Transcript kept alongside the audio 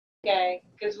Okay,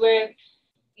 because we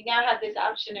now have this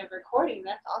option of recording.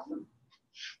 That's awesome.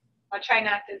 I'll try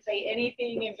not to say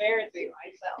anything embarrassing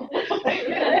myself.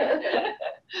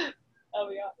 That'll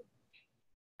be awesome.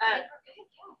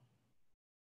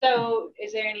 So,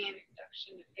 is there any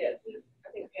introduction? Yes,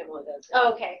 I think Pamela does.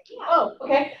 Oh, okay. Oh,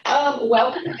 okay.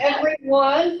 Welcome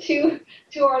everyone to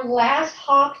our last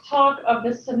Hawk Talk of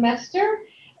the semester.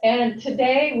 And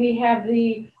today we have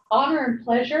the honor and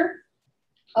pleasure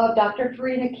of Dr.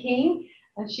 Farina King,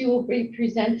 and she will be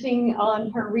presenting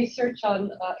on her research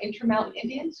on Intermountain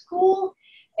Indian School.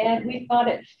 And we thought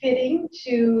it fitting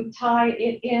to tie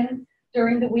it in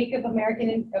during the week of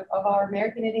our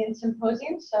American Indian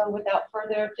Symposium. So without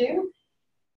further ado,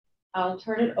 I'll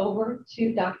turn it over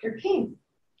to Dr. King.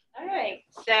 All right.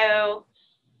 So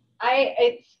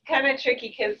it's kind of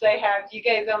tricky because I have you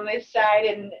guys on this side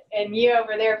and you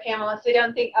over there, Pamela. So I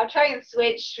don't think I'll try and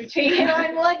switch between who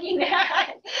I'm looking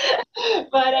at.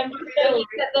 But I'm just so used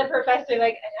to the professor,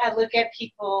 like I look at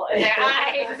people in their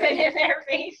eyes and in their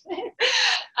faces.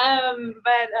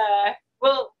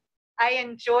 Well, I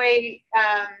enjoy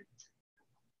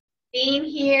being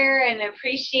here and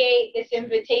appreciate this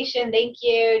invitation. Thank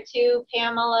you to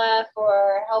Pamela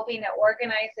for helping to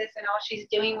organize this and all she's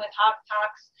doing with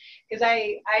HAWKTalks, because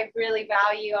I really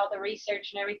value all the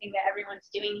research and everything that everyone's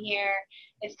doing here.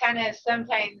 It's kind of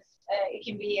sometimes it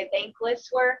can be a thankless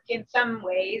work in some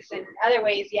ways, and other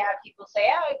ways, yeah, people say,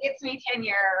 oh, it gets me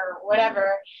tenure or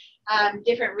whatever,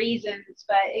 different reasons,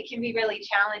 but it can be really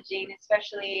challenging,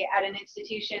 especially at an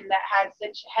institution that has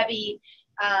such heavy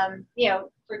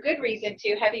for good reason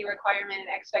too, heavy requirement and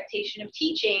expectation of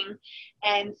teaching.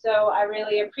 And so I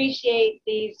really appreciate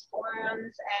these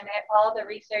forums and all the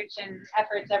research and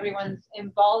efforts everyone's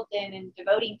involved in and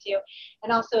devoting to.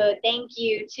 And also a thank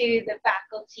you to the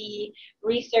faculty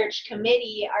research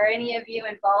committee. Are any of you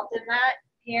involved in that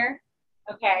here?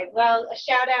 Okay, well, a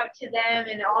shout out to them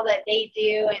and all that they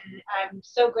do. And I'm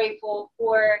so grateful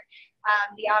for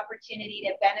the opportunity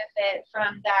to benefit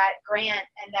from that grant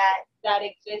and that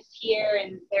exists here,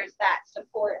 and there's that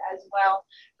support as well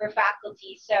for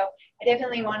faculty. So I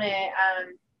definitely want to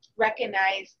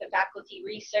recognize the Faculty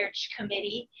Research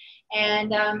Committee,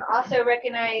 and also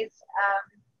recognize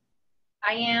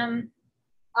I am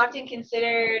often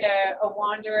considered a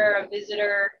wanderer, a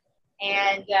visitor,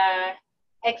 and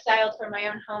exiled from my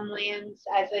own homelands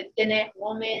as a Diné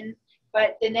woman.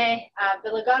 But Diné,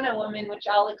 Bilagana woman, which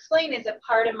I'll explain is a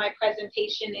part of my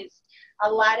presentation, is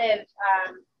a lot of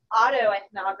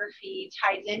autoethnography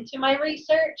ties into my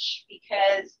research,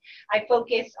 because I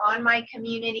focus on my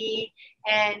community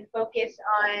and focus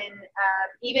on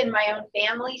even my own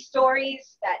family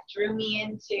stories that drew me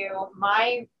into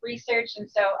my research. And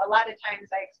so a lot of times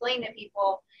I explain to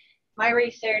people my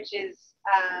research is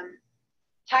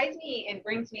ties me and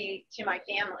brings me to my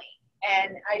family.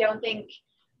 And I don't think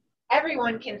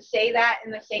everyone can say that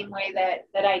in the same way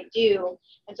that I do.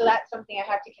 And so that's something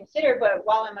I have to consider. But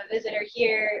while I'm a visitor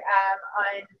here,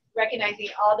 on recognizing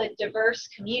all the diverse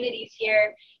communities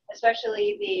here,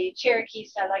 especially the Cherokee,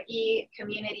 Salagi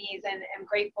communities, and I'm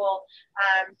grateful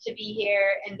to be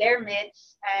here in their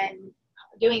midst and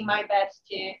doing my best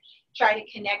to try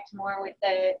to connect more with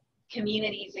the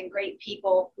communities and great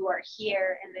people who are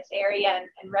here in this area,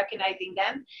 and recognizing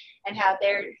them and how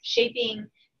they're shaping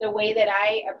the way that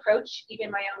I approach even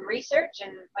my own research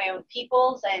and my own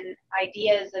peoples and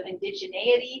ideas of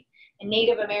indigeneity and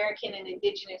Native American and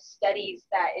Indigenous studies.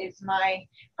 That is my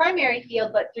primary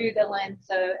field, but through the lens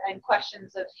of, and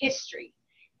questions of history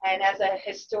and as a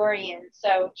historian.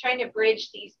 So trying to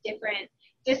bridge these different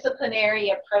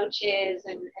disciplinary approaches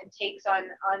and takes on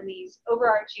these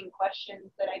overarching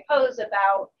questions that I pose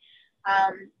about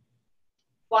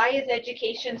why is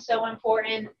education so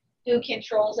important? Who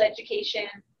controls education?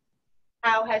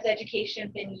 How has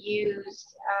education been used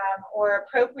or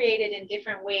appropriated in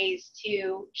different ways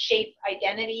to shape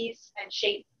identities and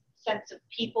shape sense of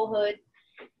peoplehood,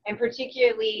 and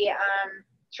particularly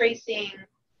tracing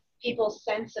people's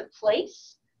sense of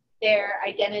place, their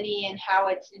identity, and how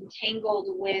it's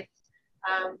entangled with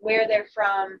where they're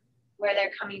from, where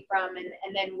they're coming from,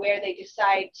 and then where they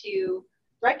decide to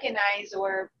recognize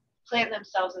or plant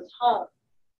themselves as home.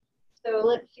 So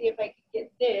let's see if I can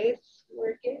get this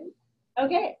working.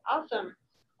 Okay, awesome.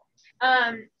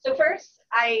 So first,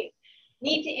 I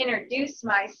need to introduce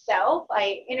myself.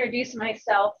 I introduce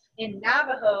myself in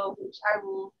Navajo, which I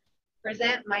will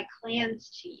present my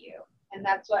clans to you. And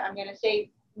that's what I'm going to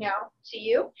say now to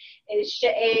you. Is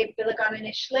She'e Bilagana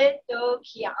Nishlit do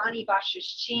Kia'ani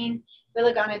Bashushin,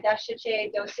 Bilagana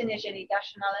Dashache do Sinijani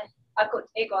Dashanale Akot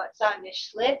Ego Sa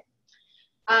Nishlit.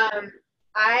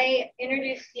 I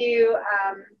introduced you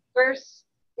first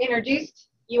introduced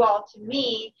you all to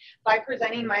me by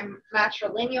presenting my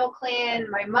matrilineal clan.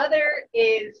 My mother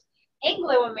is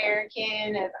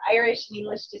Anglo-American of Irish and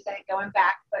English descent going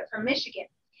back, but from Michigan.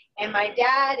 And my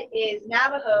dad is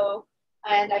Navajo,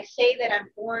 and I say that I'm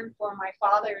born for my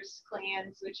father's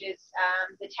clans, which is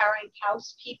the Towering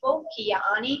House people,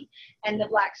 Kia'ani, and the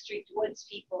Blackstreet Woods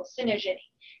people, Sinajini.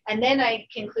 And then I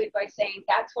conclude by saying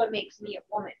that's what makes me a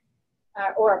woman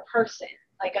or a person.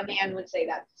 Like a man would say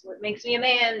that's what makes me a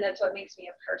man, that's what makes me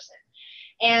a person.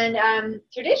 And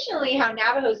traditionally, how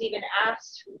Navajos even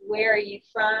asked, where are you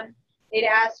from? They'd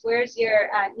ask, where's your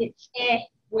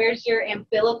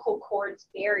umbilical cords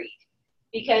buried?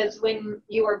 Because when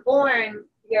you were born,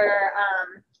 your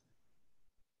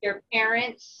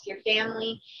parents, your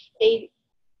family, they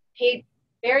paid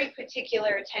very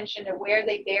particular attention to where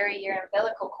they bury your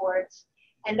umbilical cords,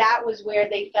 and that was where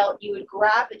they felt you would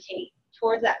gravitate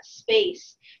towards that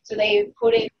space. So they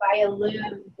put it by a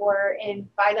loom or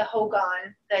by the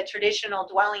hogan, the traditional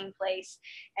dwelling place,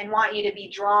 and want you to be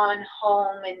drawn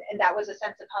home, and that was a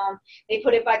sense of home. They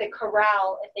put it by the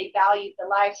corral if they valued the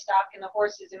livestock and the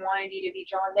horses and wanted you to be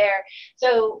drawn there.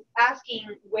 So asking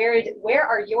where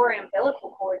are your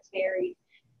umbilical cords buried,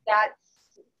 that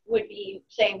would be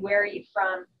saying, where are you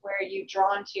from? Where are you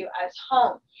drawn to as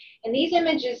home? And these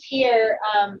images here,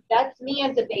 that's me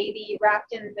as a baby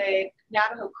wrapped in the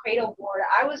Navajo cradle board.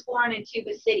 I was born in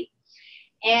Tuba City.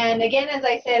 And again, as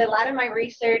I said, a lot of my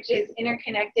research is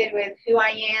interconnected with who I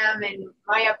am and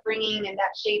my upbringing, and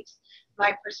that shapes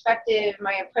my perspective,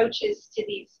 my approaches to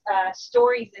these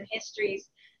stories and histories,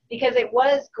 because it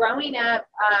was growing up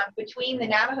between the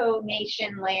Navajo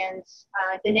Nation lands,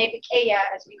 the Nepakaya,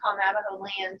 as we call Navajo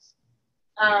lands,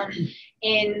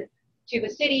 in Tuba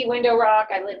City, Window Rock.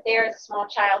 I lived there as a small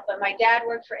child, but my dad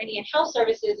worked for Indian Health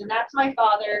Services, and that's my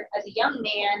father as a young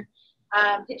man,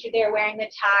 pictured there wearing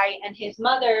the tie, and his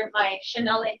mother, my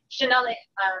Shanale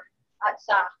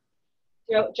Atsa,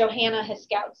 Johanna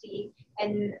Haskoutsi,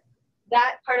 and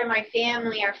that part of my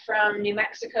family are from New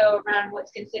Mexico, around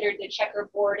what's considered the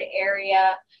checkerboard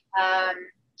area,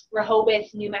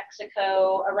 Rehoboth, New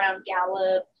Mexico, around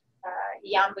Gallup,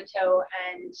 Yambuto,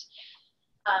 and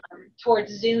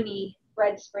towards Zuni,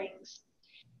 Red Springs.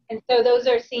 And so those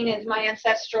are seen as my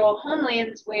ancestral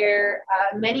homelands, where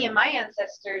many of my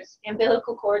ancestors'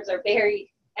 umbilical cords are buried,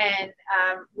 and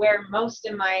where most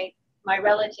of my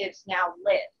relatives now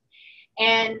live.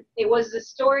 And it was the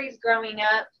stories growing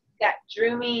up that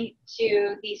drew me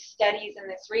to these studies and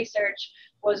this research.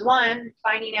 Was one,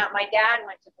 finding out my dad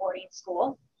went to boarding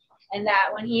school, and that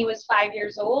when he was 5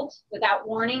 years old, without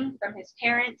warning from his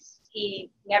parents,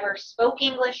 he never spoke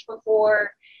English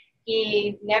before,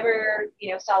 he never,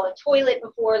 saw a toilet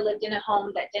before, lived in a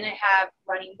home that didn't have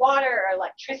running water or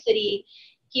electricity.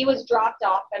 He was dropped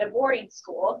off at a boarding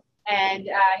school, and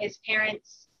his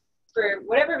parents, for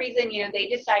whatever reason, they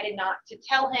decided not to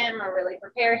tell him or really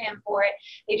prepare him for it.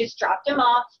 They just dropped him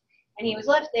off, and he was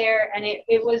left there. And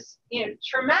it was,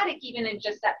 traumatic, even in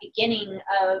just that beginning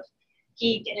of,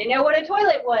 he didn't know what a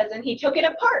toilet was, and he took it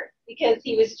apart because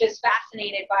he was just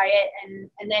fascinated by it.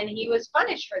 And then he was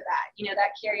punished for that,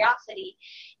 that curiosity.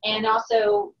 And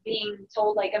also being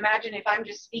told, like, imagine if I'm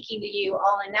just speaking to you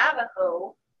all in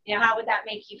Navajo, how would that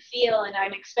make you feel? And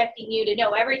I'm expecting you to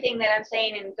know everything that I'm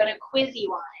saying and going to quiz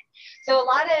you on it. So a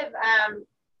lot of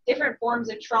different forms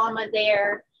of trauma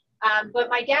there. But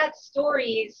my dad's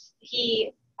stories,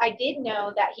 I did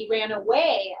know that he ran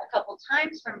away a couple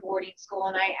times from boarding school,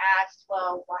 and I asked,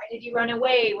 well, why did you run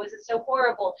away? Was it so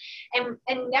horrible? And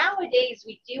nowadays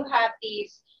we do have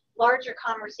these larger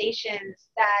conversations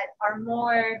that are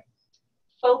more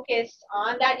focused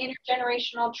on that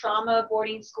intergenerational trauma of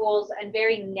boarding schools and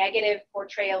very negative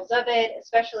portrayals of it,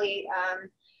 especially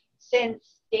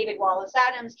since David Wallace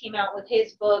Adams came out with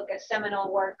his book, a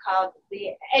seminal work called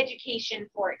The Education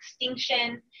for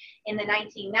Extinction in the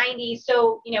 1990s.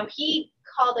 So, he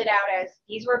called it out as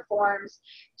these reforms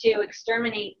to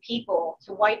exterminate people,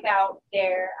 to wipe out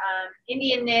their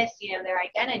Indianness, their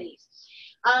identities.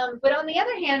 But on the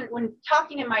other hand, when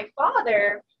talking to my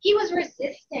father, he was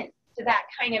resistant to that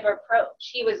kind of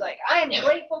approach. He was like, I am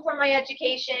grateful for my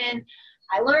education.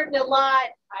 I learned a lot.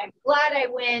 I'm glad I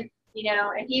went.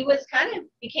 And he was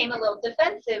became a little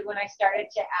defensive when I started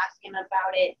to ask him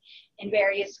about it in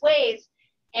various ways.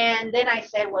 And then I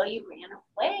said, well, you ran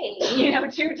away,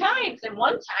 2 times. And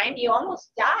one time you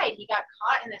almost died. He got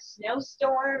caught in a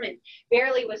snowstorm and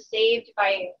barely was saved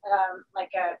by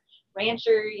a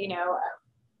rancher,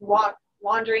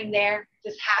 wandering there,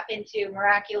 just happened to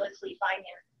miraculously find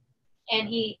him. And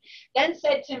he then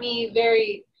said to me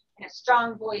very in a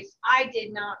strong voice, I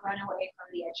did not run away from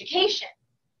the education.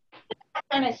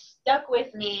 kind of stuck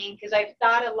with me because I've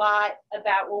thought a lot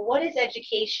about, well, what is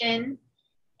education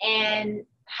and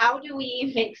how do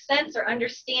we make sense or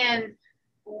understand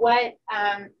what,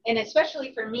 and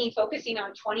especially for me, focusing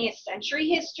on 20th century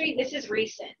history, this is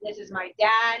recent. This is my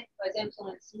dad who has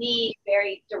influenced me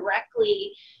very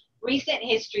directly. Recent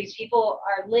histories, people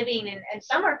are living, and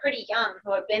some are pretty young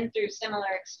who have been through similar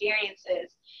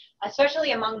experiences,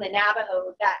 especially among the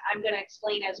Navajo, that I'm going to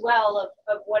explain as well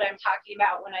of what I'm talking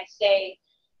about when I say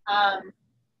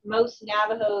most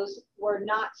Navajos were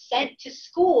not sent to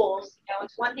schools. You know,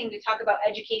 it's one thing to talk about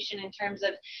education in terms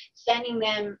of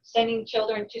sending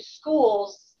children to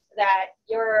schools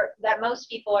that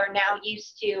most people are now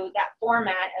used to, that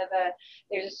format of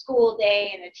there's a school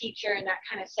day and a teacher and that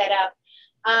kind of setup.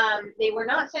 They were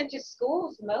not sent to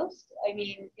schools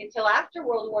until after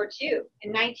World War II.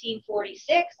 In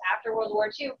 1946, after World War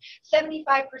II,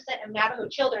 75% of Navajo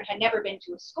children had never been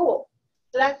to a school.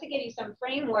 So that's to give you some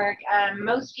framework.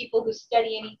 Most people who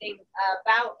study anything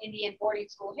about Indian boarding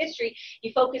school history,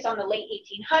 you focus on the late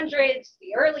 1800s,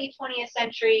 the early 20th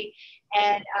century,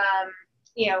 and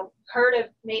heard of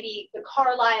maybe the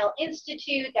Carlisle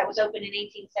Institute that was opened in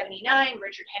 1879,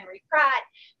 Richard Henry Pratt,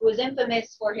 who was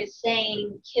infamous for his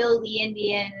saying, "Kill the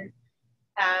Indian,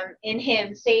 in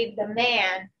him save the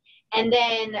man." And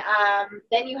then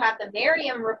you have the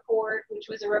Merriam Report, which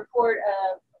was a report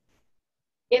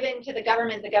given to the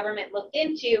government looked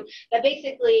into, that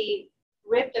basically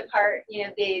ripped apart,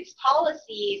 these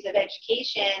policies of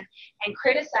education and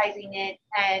criticizing it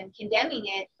and condemning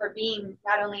it for being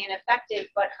not only ineffective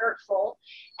but hurtful.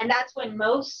 And that's when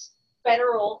most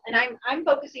federal, and I'm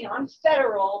focusing on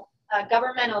federal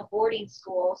governmental boarding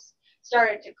schools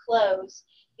started to close,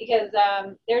 because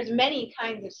there's many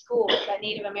kinds of schools that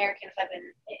Native Americans have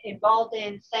been involved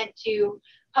in, sent to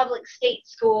public state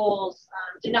schools,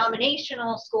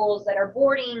 denominational schools that are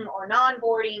boarding or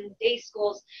non-boarding, day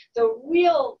schools. So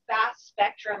real vast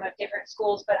spectrum of different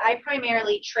schools, but I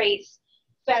primarily trace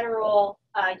federal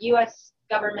U.S.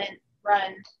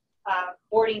 government-run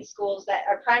boarding schools that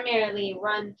are primarily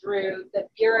run through the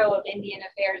Bureau of Indian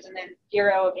Affairs and then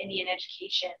Bureau of Indian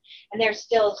Education. And there's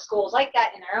still schools like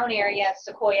that in our own area,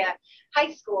 Sequoia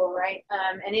High School, right?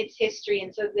 And its history.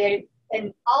 And so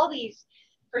and all these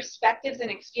perspectives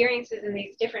and experiences in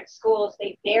these different schools,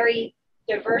 they vary,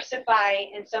 diversify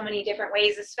in so many different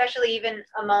ways, especially even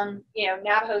among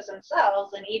Navajos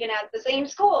themselves, and even at the same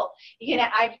school.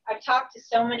 I've talked to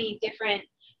so many different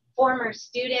former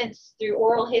students through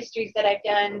oral histories that I've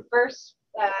done, first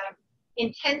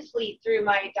intensely through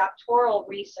my doctoral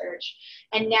research,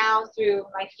 and now through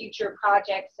my future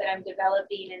projects that I'm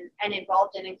developing and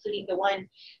involved in, including the one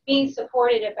being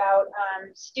supported about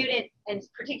student, and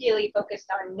particularly focused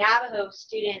on Navajo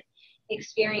student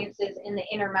experiences in the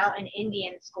Intermountain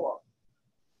Indian School.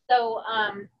 So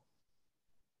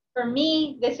for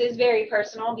me, this is very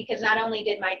personal, because not only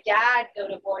did my dad go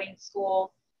to boarding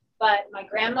school, but my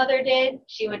grandmother did.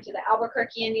 She went to the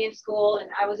Albuquerque Indian School,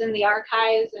 and I was in the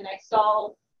archives and I saw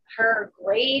her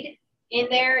grade in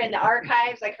there in the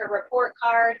archives, like her report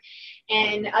card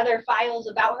and other files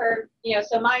about her.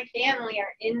 So my family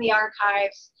are in the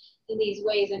archives in these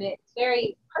ways, and it's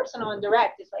very personal and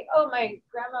direct. It's like, oh, my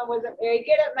grandma wasn't very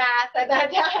good at math at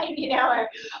that time,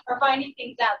 or finding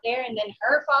things out there. And then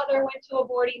her father went to a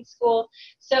boarding school.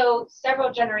 So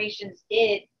several generations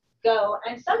did go,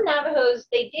 and some Navajos,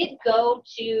 they did go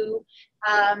to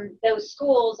those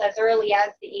schools as early as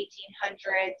the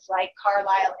 1800s, like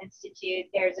Carlisle Institute.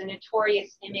 There's a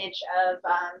notorious image of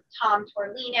Tom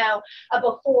Torlino, a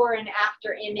before and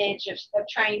after image of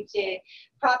trying to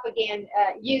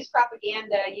use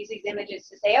these images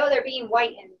to say, oh, they're being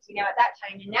whitened, at that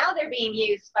time. And now they're being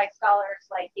used by scholars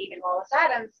like David Wallace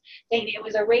Adams, saying it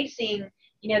was erasing,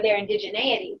 their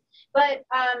indigeneity. But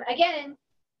again,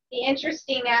 the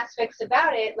interesting aspects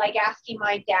about it, like asking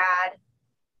my dad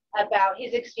about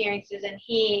his experiences, and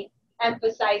he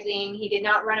emphasizing he did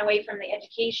not run away from the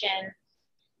education,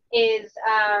 is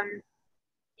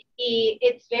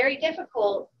it's very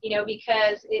difficult,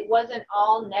 because it wasn't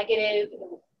all negative,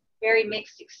 very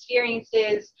mixed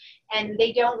experiences, and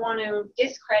they don't want to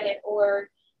discredit or,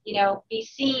 be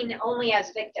seen only as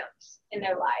victims in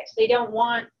their lives. They don't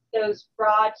want those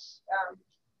broad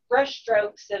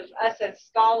brushstrokes of us as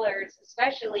scholars.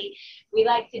 Especially, we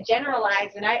like to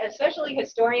generalize, and especially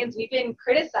historians, we've been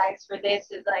criticized for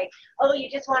this, is like, oh, you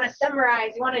just want to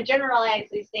summarize, you want to generalize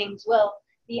these things. Well,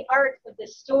 the art of the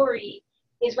story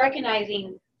is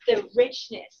recognizing the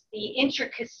richness, the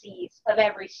intricacies of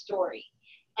every story,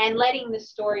 and letting the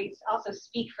stories also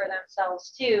speak for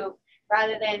themselves too,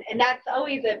 rather than, and that's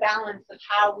always a balance of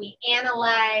how we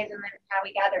analyze and then how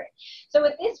we gather it. So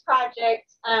with this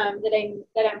project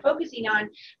that I'm focusing on,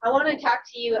 I want to talk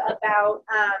to you about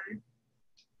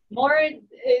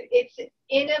it's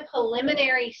in a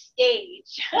preliminary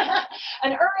stage,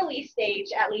 an early stage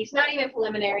at least, not even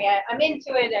preliminary. I'm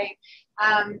into it,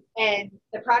 and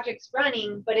the project's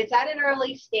running, but it's at an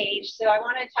early stage. So I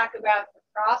want to talk about the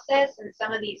process and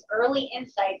some of these early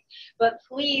insights, but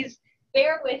please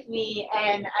bear with me,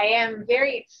 and I am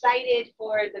very excited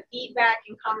for the feedback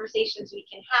and conversations we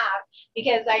can have,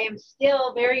 because I am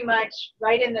still very much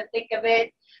right in the thick of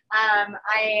it.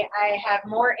 I have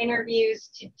more interviews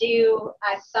to do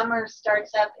as summer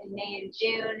starts up in May and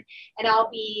June, and I'll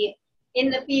be in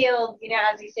the field,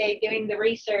 as you say, doing the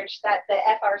research that the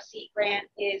FRC grant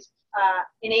is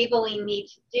enabling me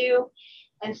to do.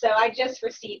 And so I just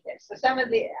received this. So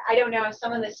I don't know if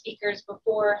some of the speakers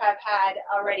before have had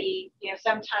already,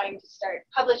 some time to start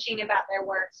publishing about their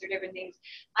works or different things.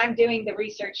 I'm doing the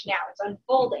research now. It's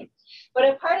unfolding. But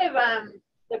a part of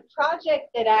the project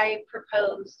that I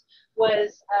proposed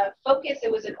was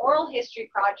it was an oral history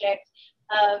project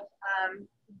of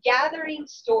gathering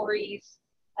stories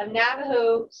of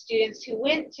Navajo students who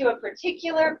went to a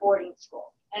particular boarding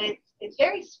school. And it's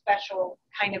very special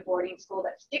kind of boarding school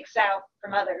that sticks out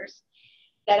from others,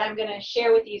 that I'm going to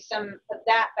share with you some of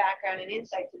that background and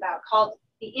insights about, called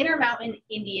the Intermountain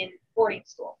Indian Boarding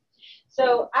School.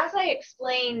 So as I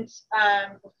explained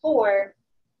before,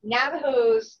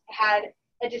 Navajos had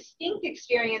a distinct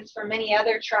experience from many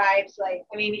other tribes.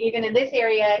 Even in this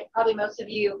area, probably most of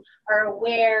you are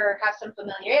aware or have some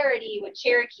familiarity with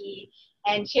Cherokee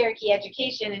and Cherokee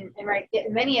education, and right,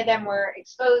 many of them were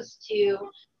exposed to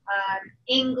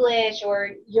English or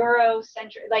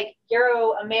Euro-centric, like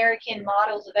Euro-American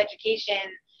models of education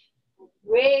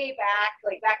way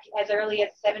back as early as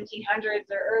 1700s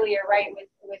or earlier, right,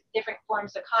 with different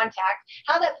forms of contact.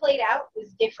 How that played out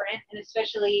was different, and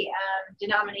especially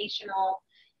denominational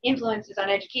influences on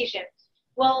education.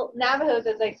 Well, Navajos,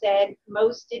 as I said,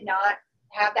 most did not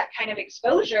have that kind of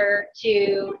exposure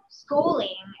to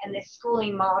schooling and this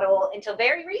schooling model until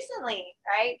very recently,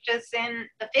 right? Just in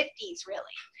the 50s, really.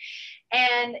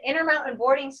 And Intermountain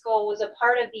Boarding School was a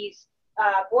part of these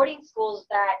boarding schools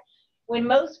that, when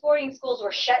most boarding schools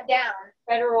were shut down,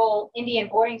 federal Indian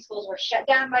boarding schools were shut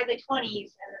down by the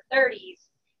 20s and the 30s,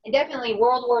 and definitely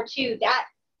World War II, that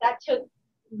took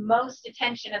most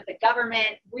attention of the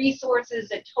government,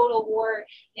 resources, a total war,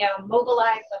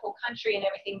 mobilized the whole country and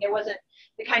everything. There wasn't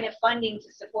the kind of funding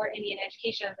to support Indian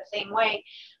education in the same way.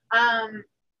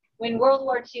 When World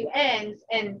War II ends,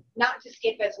 and not to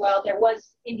skip as well, there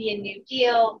was Indian New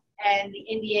Deal, and the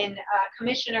Indian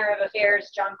Commissioner of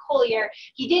Affairs, John Collier,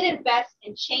 he did invest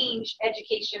and change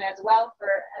education as well for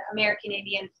American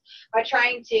Indians by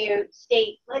trying to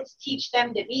state, let's teach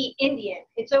them to be Indian.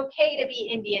 It's okay to be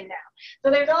Indian now.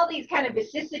 So there's all these kind of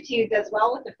vicissitudes as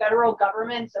well with the federal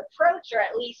government's approach, or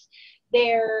at least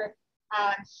their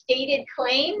stated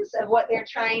claims of what they're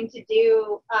trying to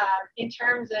do in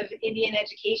terms of Indian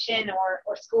education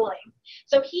or schooling.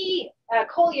 So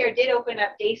Collier did open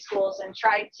up day schools and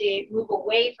tried to move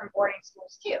away from boarding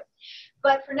schools too.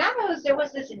 But for Navajos, there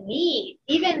was this need,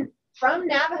 even from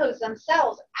Navajos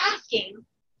themselves, asking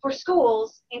for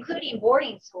schools, including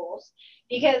boarding schools,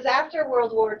 because after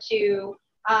World War II,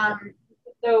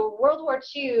 the World War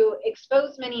II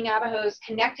exposed many Navajos,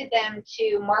 connected them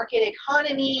to market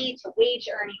economy, to wage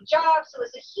earning jobs. So it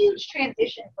was a huge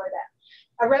transition for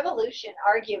them, a revolution,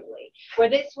 arguably, where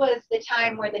this was the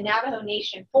time where the Navajo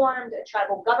Nation formed, a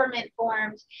tribal government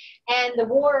formed, and the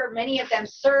war, many of them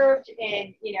served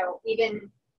in, even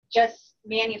just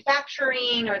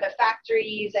manufacturing or the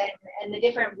factories and the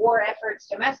different war efforts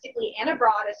domestically and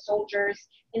abroad as soldiers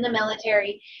in the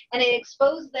military. And it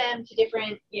exposed them to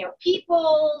different,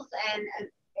 peoples, and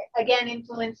again,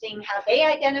 influencing how they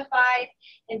identified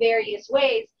in various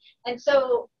ways. And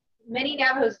so many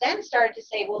Navajos then started to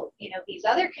say, well, these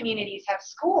other communities have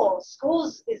schools.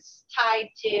 Schools is tied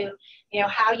to,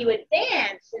 how you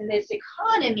advance in this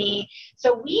economy.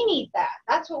 So we need that.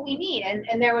 That's what we need.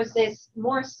 And there was this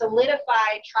more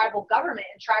solidified tribal government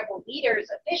and tribal leaders,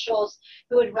 officials,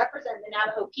 who would represent the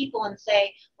Navajo people and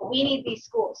say, well, we need these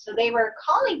schools. So they were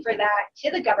calling for that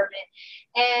to the government.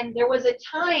 And there was a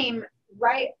time,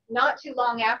 right, not too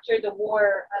long after the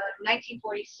war,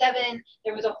 1947,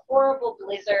 there was a horrible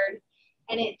blizzard,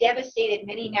 and it devastated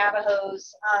many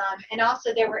Navajos. And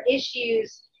also there were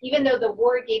issues, even though the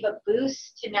war gave a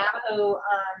boost to Navajo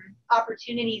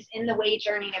opportunities in the wage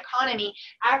earning economy,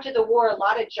 after the war, a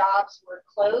lot of jobs were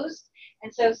closed.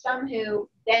 And so some who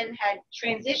then had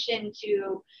transitioned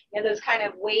to those kind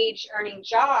of wage earning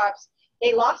jobs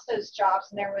they lost those jobs,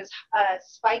 and there was a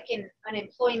spike in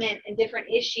unemployment and different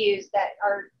issues that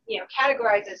are,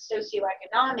 categorized as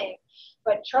socioeconomic,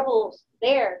 but troubles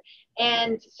there.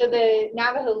 And so the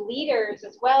Navajo leaders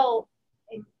as well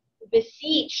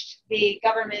beseeched the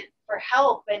government for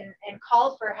help and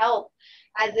called for help,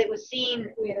 as it was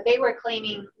seen, they were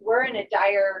claiming we're in a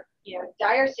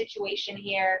dire situation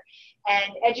here,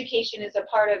 and education is a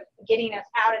part of getting us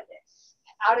out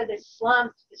of this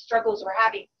slump, the struggles we're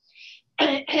having.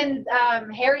 And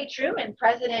Harry Truman,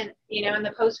 president, in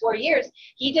the post-war years,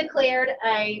 he declared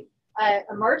a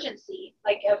emergency,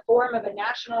 like a form of a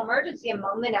national emergency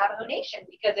among the Navajo Nation,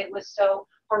 because it was so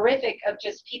horrific of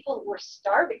just people were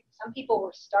starving. Some people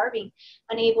were starving,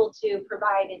 unable to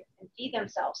provide and feed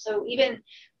themselves. So even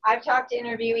I've talked to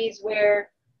interviewees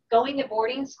where going to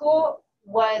boarding school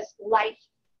was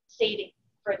life-saving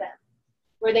for them,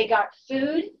 where they got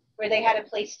food, where they had a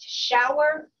place to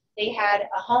shower, they had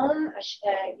a home,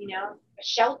 a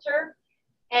shelter.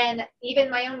 And even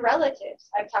my own relatives,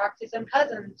 I've talked to some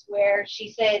cousins where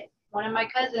she said one of my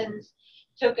cousins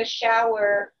took a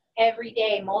shower every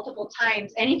day, multiple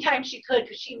times, anytime she could,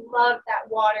 because she loved that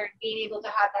water and being able to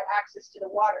have that access to the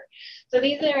water. So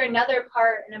these are an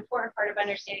important part of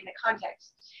understanding the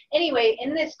context. Anyway,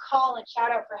 in this call and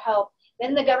shout out for help,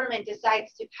 then the government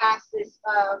decides to pass this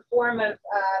form of,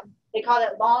 they call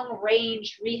it Long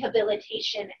Range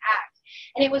Rehabilitation Act.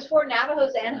 And it was for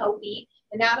Navajos and Hopi,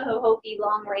 the Navajo Hopi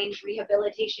Long Range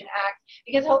Rehabilitation Act,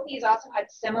 because Hopis also had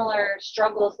similar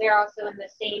struggles. They're also in the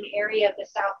same area of the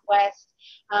Southwest,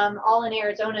 all in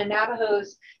Arizona.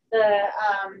 Navajos, the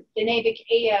Navik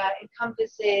Aya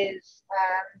encompasses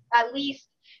at least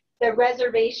the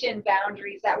reservation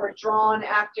boundaries that were drawn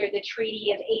after the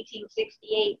Treaty of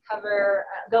 1868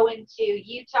 go into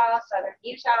Utah, southern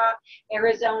Utah,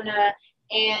 Arizona,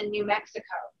 and New Mexico.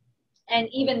 And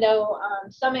even though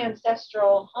some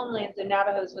ancestral homelands of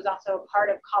Navajos was also a part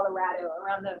of Colorado,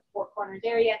 around the Four Corners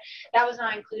area, that was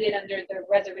not included under the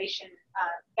reservation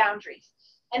boundaries.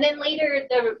 And then later,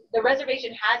 the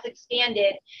reservation has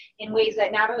expanded in ways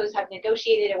that Navajos have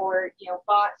negotiated or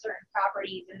bought certain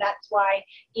properties, and that's why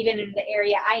even in the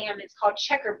area I am, it's called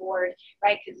checkerboard,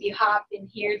 right? Because you hop in,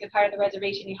 here's a part of the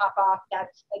reservation, you hop off,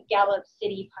 that's a Gallup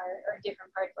City part, or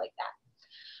different parts like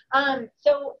that.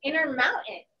 So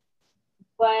Intermountain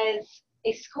was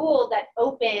a school that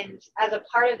opened as a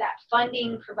part of that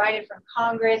funding provided from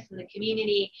Congress and the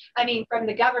community, from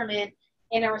the government,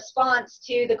 in a response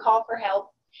to the call for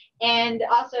help. And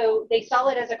also, they saw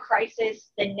it as a crisis,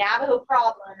 the Navajo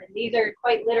problem, and these are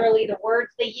quite literally the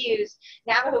words they used.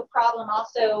 Navajo problem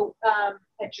also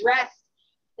addressed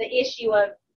the issue of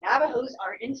Navajos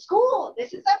aren't in school.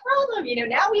 This is a problem.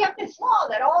 Now we have this law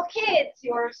that all kids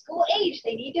who are school age,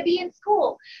 they need to be in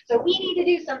school. So we need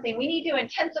to do something. We need to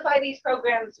intensify these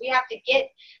programs. We have to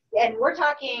and we're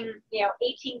talking,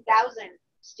 18,000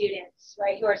 students,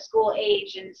 right, who are school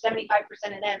age, and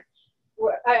 75% of them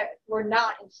were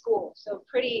not in school. So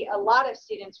a lot of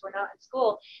students were not in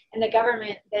school. And the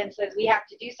government then says we have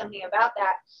to do something about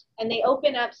that. And they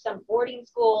open up some boarding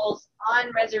schools,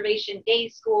 on reservation day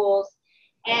schools.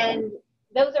 And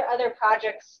those are other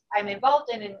projects I'm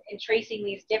involved in tracing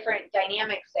these different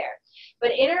dynamics there.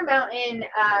 But Intermountain,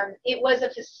 it was a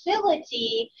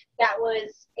facility that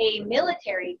was a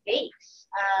military base.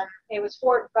 It was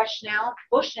Fort Bushnell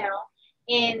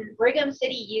in Brigham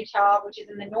City, Utah, which is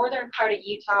in the northern part of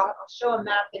Utah. I'll show a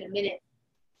map in a minute.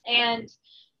 And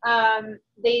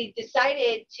they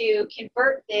decided to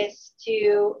convert this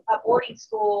to a boarding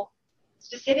school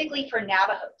specifically for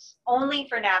Navajos, only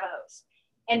for Navajos.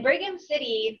 And Brigham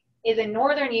City is in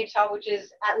northern Utah, which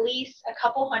is at least a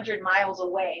couple hundred miles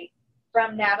away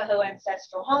from Navajo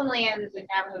ancestral homelands and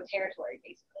Navajo territory,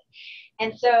 basically.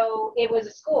 And so it was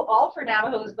a school all for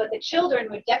Navajos, but the children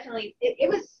would definitely, it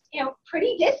was,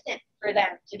 pretty distant for them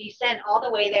to be sent all the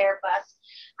way there, bus.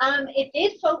 It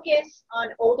did focus on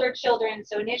older children.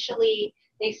 So initially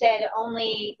they said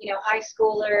only, high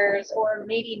schoolers or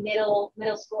maybe middle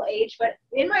school age. But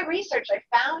in my research, I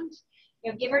found,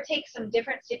 give or take some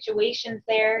different situations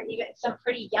there, even some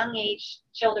pretty young age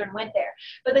children went there.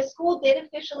 But the school did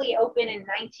officially open in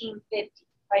 1950,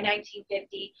 by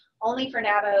 1950, only for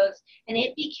Navajos, and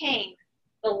it became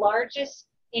the largest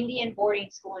Indian boarding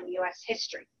school in U.S.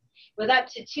 history, with up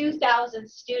to 2,000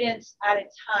 students at a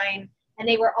time, and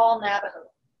they were all Navajo.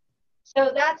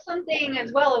 So that's something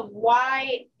as well of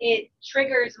why it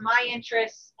triggers my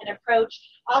interests and approach.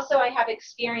 Also, I have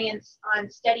experience on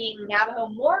studying Navajo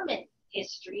Mormon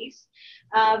histories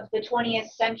of the 20th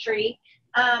century.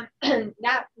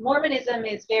 Mormonism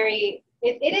is very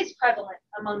it is prevalent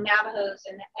among Navajos,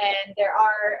 and there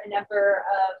are a number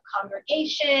of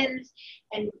congregations,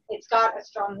 and it's got a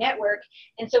strong network.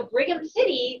 And so Brigham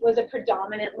City was a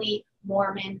predominantly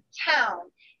Mormon town.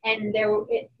 And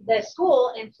the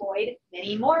school employed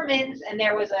many Mormons, and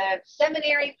there was a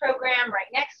seminary program right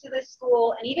next to the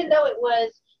school. And even though it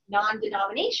was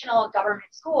non-denominational,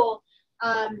 government school,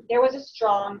 there was a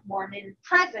strong Mormon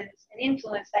presence and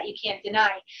influence that you can't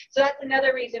deny. So that's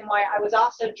another reason why I was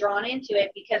also drawn into it,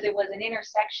 because it was an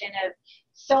intersection of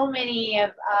so many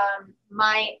of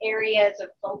my areas of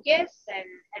focus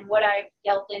and what I've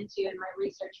delved into in my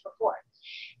research before.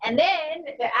 And then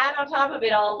to add on top of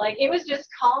it all, like, it was just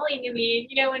calling to me,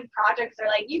 you know, when projects are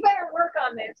like, you better work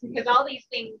on this because all these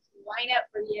things line up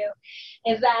for you,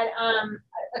 is that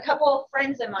a couple of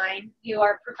friends of mine who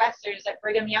are professors at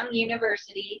Brigham Young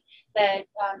University, the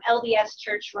LDS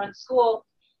church run school,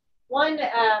 one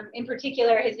in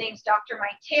particular, his name's Dr.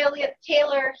 Mike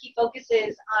Taylor. He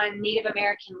focuses on Native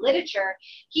American literature.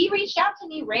 He reached out to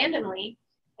me randomly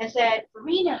and said,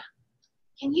 Verena,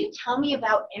 can you tell me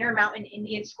about Intermountain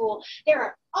Indian School? There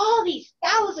are all these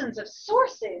thousands of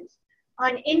sources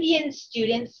on Indian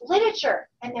students' literature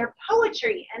and their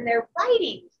poetry and their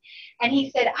writings. And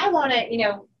he said, I want to, you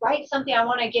know, write something. I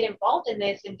want to get involved in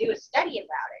this and do a study about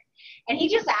it. And he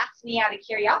just asked me out of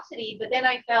curiosity, but then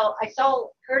I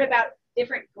heard about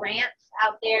different grants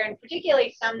out there, and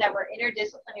particularly some that were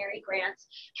interdisciplinary grants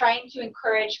trying to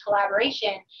encourage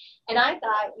collaboration. And I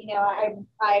thought, you know,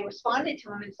 I responded to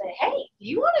him and said, hey, do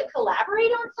you want to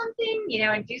collaborate on something, you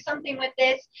know, and do something with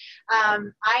this?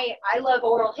 I love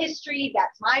oral history.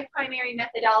 That's my primary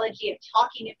methodology of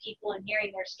talking to people and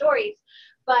hearing their stories.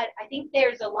 But I think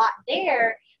there's a lot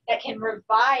there that can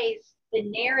revise the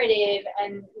narrative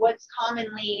and what's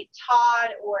commonly taught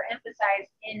or emphasized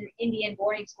in Indian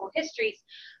boarding school histories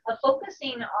of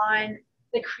focusing on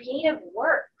the creative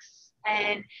works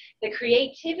and the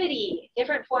creativity,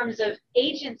 different forms of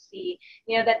agency,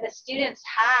 you know, that the students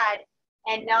had,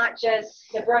 and not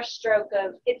just the brushstroke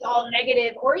of it's all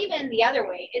negative, or even the other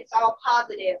way, it's all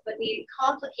positive, but the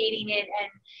complicating it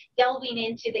and delving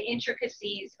into the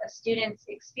intricacies of students'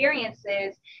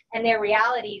 experiences and their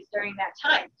realities during that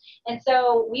time. And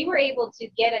so we were able to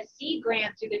get a seed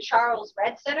grant through the Charles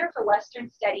Red Center for Western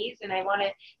Studies, and I want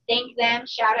to thank them,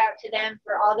 shout out to them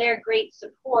for all their great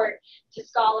support to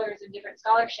scholars and different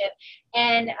scholarship.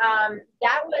 And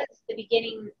that was the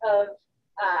beginning of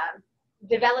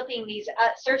developing these,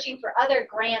 searching for other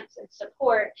grants and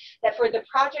support, that for the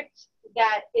project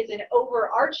that is an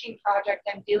overarching project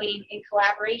I'm doing in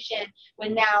collaboration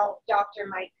with now Dr.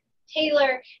 Mike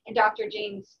Taylor and Dr.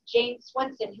 James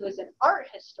Swenson, who is an art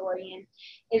historian,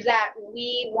 is that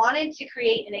we wanted to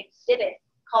create an exhibit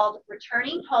called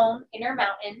Returning Home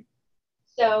Intermountain.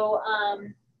 So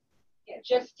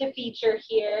just to feature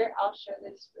here, I'll show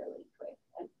this really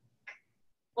quick.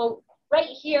 Well, right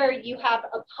here you have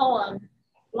a poem,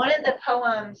 one of the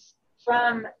poems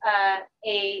from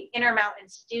a Intermountain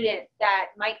student that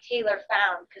Mike Taylor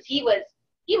found, because he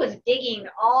was digging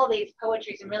all these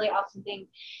poetries and really awesome things.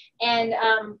 And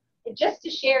just to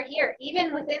share here,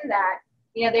 even within that,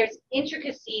 you know, there's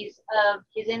intricacies of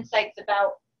his insights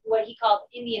about what he called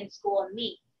Indian school and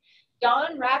me.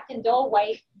 Dawn, wrapped in dull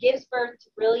white, gives birth to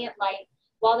brilliant light,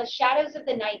 while the shadows of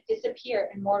the night disappear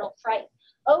in mortal fright.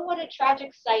 Oh, what a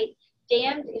tragic sight!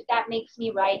 Damned if that makes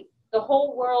me right. The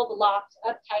whole world locked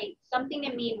uptight. Something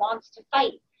in me wants to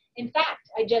fight. In fact,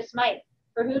 I just might,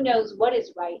 for who knows what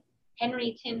is right.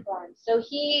 Henry Tinhorn. So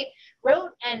he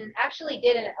wrote and actually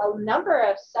did a number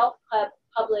of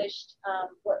self-published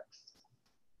works.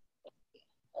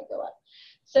 I go up.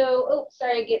 So, oh,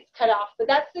 sorry, it gets cut off. But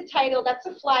that's the title. That's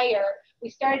a flyer we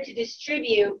started to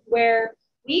distribute, where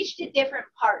we each did different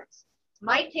parts.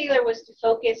 Mike Taylor was to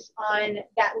focus on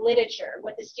that literature,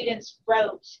 what the students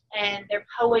wrote and their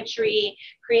poetry,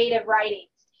 creative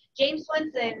writings. James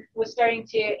Swenson was starting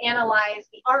to analyze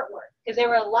the artwork, because there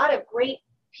were a lot of great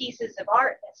pieces of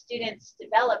art that students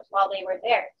developed while they were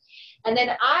there. And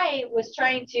then I was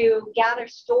trying to gather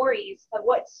stories of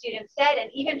what students said, and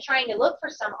even trying to look for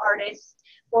some artists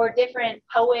or different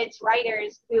poets,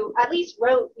 writers who at least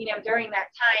wrote, you know, during that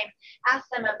time, ask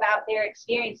them about their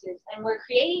experiences. And we're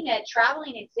creating a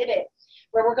traveling exhibit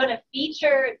where we're going to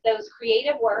feature those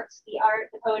creative works, the art,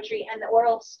 the poetry, and the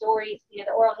oral stories, you know,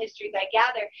 the oral histories I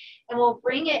gather, and we'll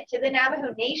bring it to the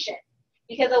Navajo Nation.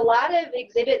 Because a lot of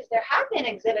exhibits, there have been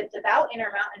exhibits about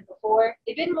Intermountain before.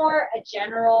 They've been more a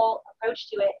general approach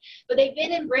to it, but they've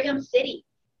been in Brigham City,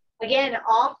 again,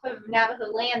 off of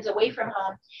Navajo lands, away from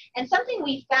home. And something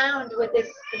we found with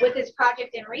this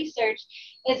project and research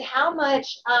is how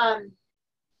much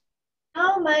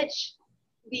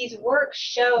these works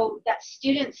show that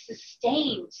students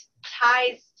sustained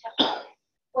ties to home,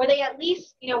 or they at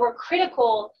least, were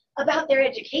critical about their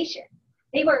education.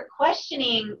 They were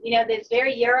questioning, this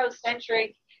very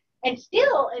Eurocentric and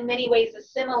still in many ways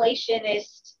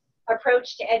assimilationist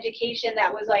approach to education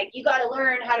that was like, you got to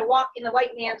learn how to walk in the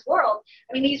white man's world.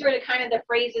 I mean, these were the kind of the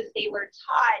phrases they were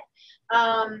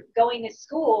taught going to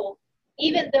school,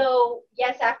 even though,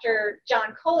 yes, after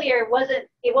John Collier,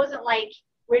 it wasn't like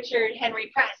Richard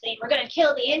Henry Pratt saying, we're going to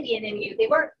kill the Indian in you. They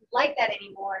weren't like that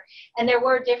anymore. And there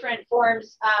were different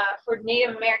forms for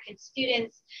Native American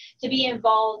students to be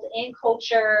involved in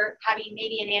culture, having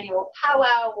maybe an annual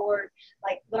powwow or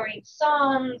like learning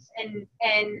songs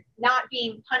and not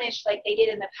being punished like they did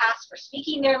in the past for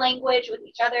speaking their language with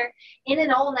each other. In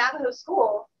an all Navajo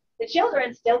school, the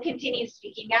children still continue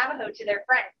speaking Navajo to their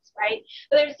friends, right?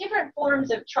 But there's different forms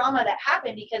of trauma that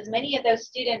happen because many of those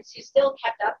students who still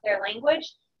kept up their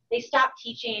language, they stopped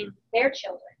teaching their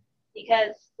children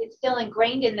because it's still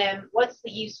ingrained in them. What's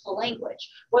the useful language?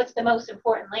 What's the most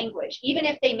important language? Even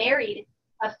if they married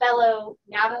a fellow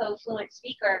Navajo fluent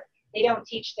speaker, they don't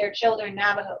teach their children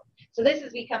Navajo. So this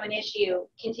has become an issue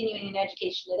continuing in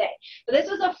education today. But this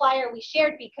was a flyer we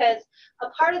shared because a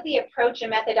part of the approach and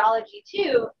methodology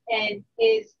too, and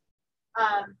is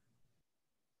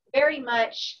very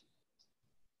much,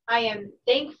 I am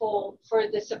thankful for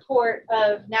the support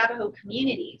of Navajo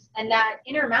communities, and that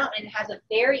Intermountain has a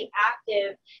very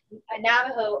active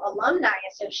Navajo alumni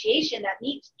association that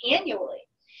meets annually.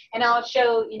 And I'll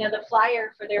show, the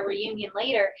flyer for their reunion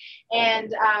later.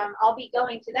 And I'll be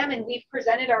going to them, and we've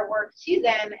presented our work to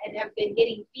them and have been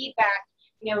getting feedback,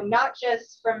 not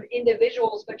just from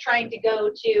individuals, but trying to go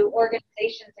to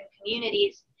organizations and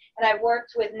communities. And I've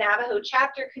worked with Navajo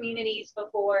chapter communities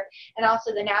before, and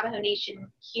also the Navajo Nation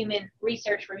Human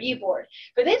Research Review Board.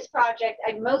 For this project,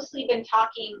 I've mostly been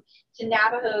talking to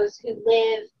Navajos who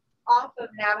live off of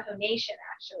Navajo Nation,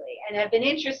 actually, and have been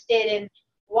interested in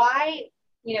why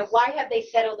have they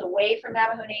settled away from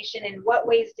Navajo Nation, and what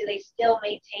ways do they still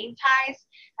maintain ties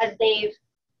as they've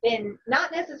been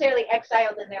not necessarily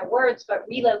exiled in their words, but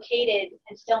relocated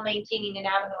and still maintaining a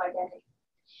Navajo identity.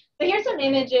 So here's some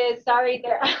images, sorry,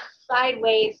 they're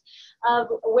sideways, of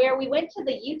where we went to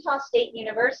the Utah State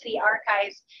University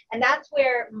archives, and that's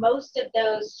where most of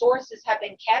those sources have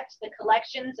been kept, the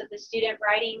collections of the student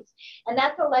writings. And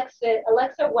that's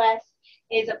Alexa West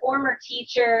is a former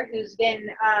teacher who's been,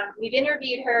 we've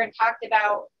interviewed her and talked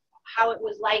about how it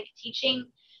was like teaching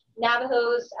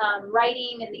Navajos,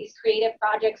 writing and these creative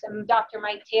projects, and Dr.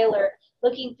 Mike Taylor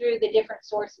looking through the different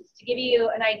sources to give you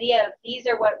an idea of these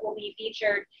are what will be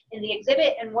featured in the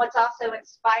exhibit and what's also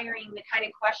inspiring the kind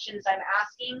of questions I'm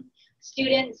asking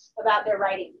students about their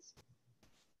writings.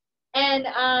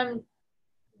 And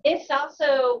this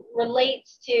also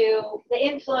relates to the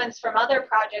influence from other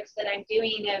projects that I'm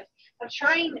doing of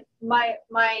trying my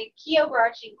key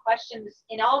overarching questions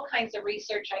in all kinds of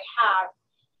research I have,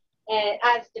 and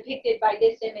as depicted by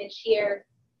this image here,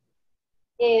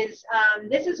 is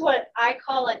this is what I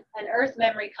call an earth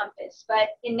memory compass, but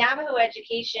in Navajo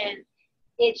education,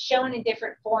 it's shown in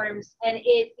different forms, and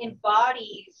it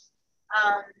embodies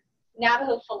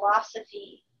Navajo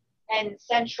philosophy and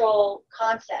central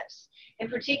concepts, and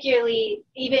particularly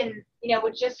even,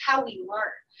 with just how we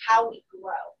learn, how we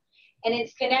grow. And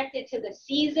it's connected to the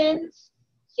seasons,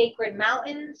 sacred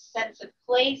mountains, sense of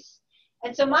place.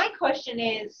 And so my question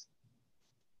is,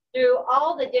 through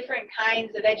all the different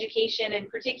kinds of education, and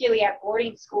particularly at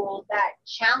boarding schools, that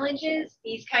challenges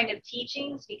these kind of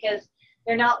teachings because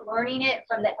they're not learning it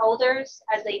from the elders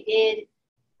as they did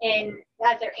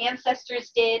as their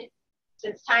ancestors did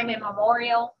since time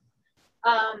immemorial.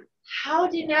 How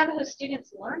do Navajo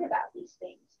students learn about these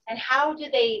things? And how do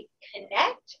they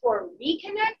connect or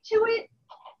reconnect to it?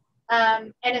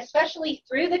 And especially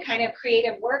through the kind of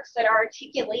creative works that are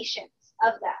articulations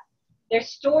of that. They're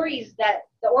stories that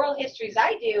the oral histories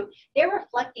I do, they're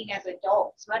reflecting as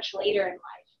adults much later in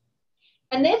life.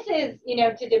 And this is,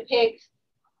 to depict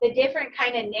the different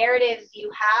kind of narratives you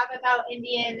have about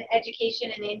Indian education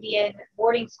and Indian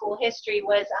boarding school history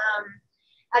was,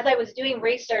 as I was doing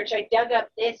research, I dug up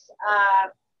this,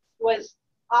 was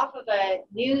off of a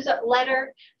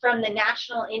newsletter from the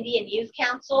National Indian Youth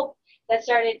Council that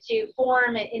started to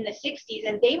form in the 60s,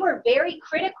 and they were very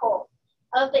critical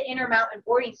of the Intermountain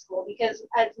boarding school because,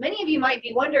 as many of you might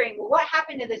be wondering, well, what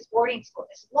happened to this boarding school,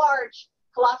 this large,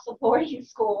 colossal boarding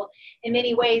school in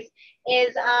many ways,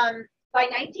 is by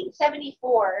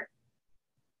 1974,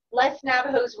 less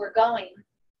Navajos were going,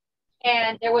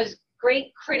 and there was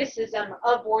great criticism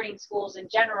of boarding schools in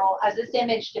general, as this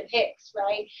image depicts,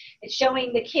 right? It's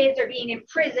showing the kids are being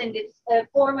imprisoned. It's a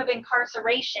form of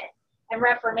incarceration and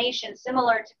reformation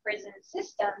similar to prison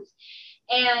systems.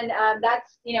 And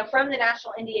that's, you know, from the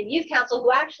National Indian Youth Council,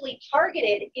 who actually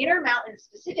targeted Intermountain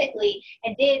specifically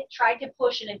and tried to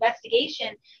push an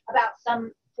investigation about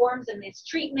some forms of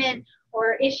mistreatment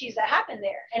or issues that happened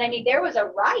there. And I mean, there was a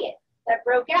riot that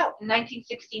broke out in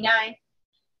 1969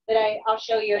 that I'll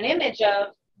show you an image of,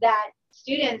 that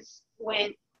students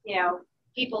went, you know,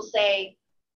 people say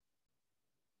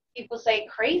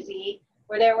crazy,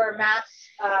 where there were mass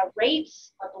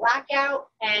rapes, a blackout,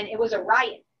 and it was a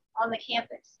riot on the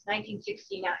campus,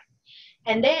 1969.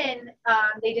 And then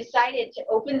they decided to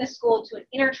open the school to an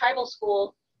intertribal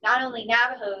school, not only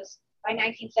Navajos, by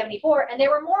 1974. And there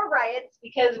were more riots,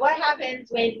 because what happens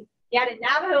when you had a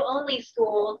Navajo-only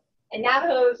school, and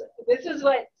Navajos, this is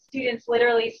what students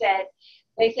literally said.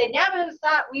 They said, Navajos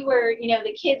thought we were, you know,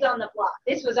 the kids on the block.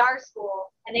 This was our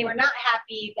school, and they were not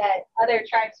happy that other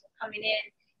tribes were coming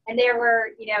in. And there were,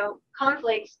 you know,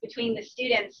 conflicts between the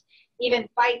students, even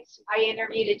fights. I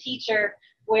interviewed a teacher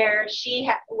where she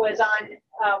was on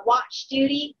watch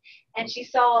duty, and she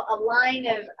saw a line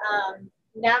of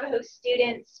Navajo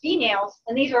students, females,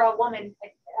 and these were all women,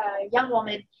 young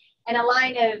women, and a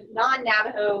line of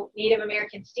non-Navajo Native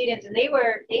American students, and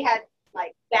they had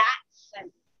like bats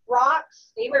and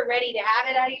rocks. They were ready to have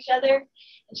it at each other.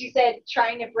 And she said,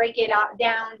 trying to break it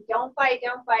down, don't fight,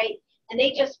 don't fight. And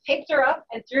they just picked her up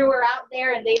and threw her out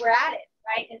there, and they were at it,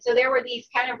 right? And so there were these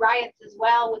kind of riots as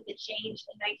well with the change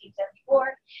in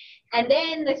 1974. And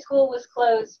then the school was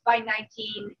closed by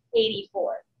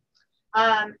 1984.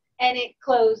 And it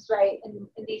closed, right, and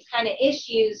these kind of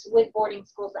issues with boarding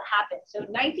schools that happened. So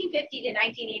 1950 to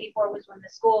 1984 was when the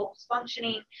school was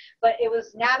functioning, but it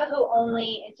was Navajo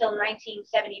only until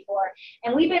 1974.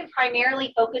 And we've been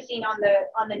primarily focusing on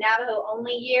the Navajo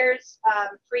only years,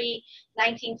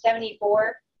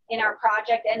 pre-1974 in our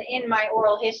project and in my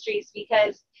oral histories,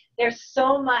 because there's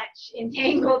so much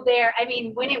entangled there. I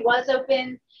mean, when it was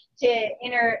open to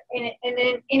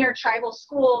an intertribal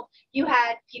school, you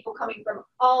had people coming from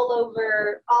all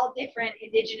over, all different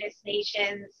indigenous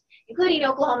nations, including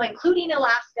Oklahoma, including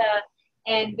Alaska,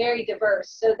 and very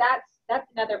diverse. So that's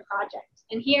another project.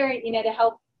 And here, you know, to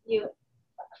help you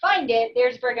find it,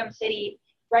 there's Brigham City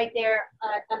right there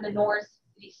on the north,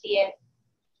 if you see it,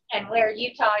 and where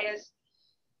Utah is.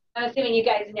 I'm assuming you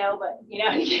guys know, but, you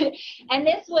know. And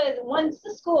this was, once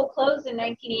the school closed in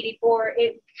 1984,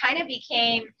 it kind of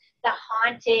became the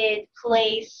haunted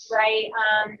place, right?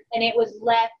 And it was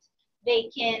left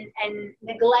vacant and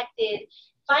neglected.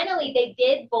 Finally, they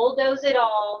did bulldoze it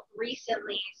all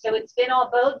recently. So it's been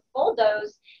all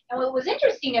bulldozed. And what was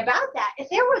interesting about that is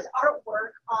there was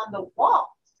artwork on the walls.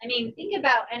 I mean, think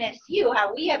about NSU,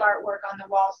 how we have artwork on the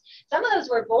walls. Some of those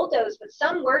were bulldozed, but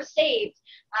some were saved.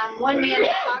 One man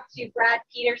I talked to, Brad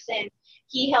Peterson,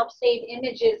 he helped save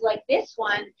images like this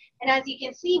one. And as you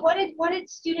can see, what did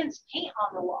students paint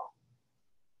on the wall?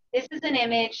 This is an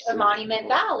image of Monument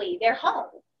Valley, their home.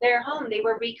 Their home. They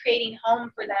were recreating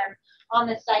home for them on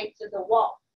the sides of the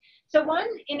wall. So one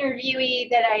interviewee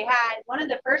that I had, one of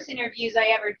the first interviews I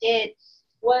ever did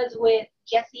was with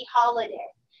Jesse Holiday.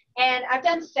 And I've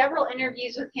done several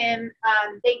interviews with him.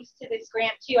 Thanks to this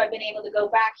grant, too, I've been able to go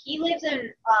back. He lives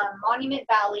in Monument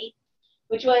Valley,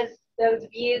 which was those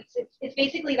views. It's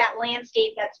basically that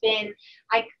landscape that's been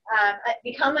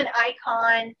become an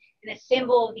icon and a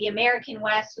symbol of the American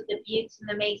West with the buttes and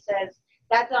the mesas.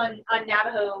 That's on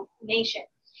Navajo Nation.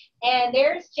 And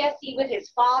there's Jesse with his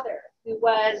father, who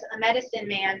was a medicine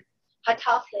man,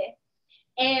 Hatase.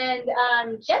 And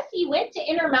Jesse went to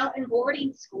Intermountain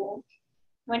boarding school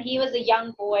when he was a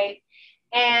young boy,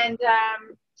 and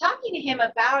talking to him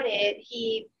about it,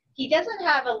 he doesn't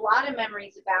have a lot of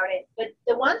memories about it, but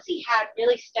the ones he had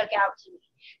really stuck out to me.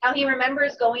 How he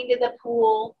remembers going to the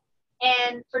pool,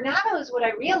 and for Navajos, what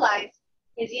I realized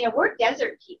is, you know, we're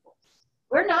desert people.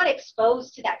 We're not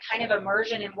exposed to that kind of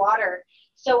immersion in water,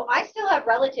 so I still have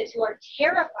relatives who are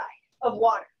terrified of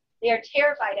water. They are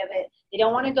terrified of it. They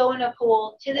don't want to go in a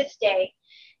pool to this day,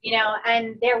 you know,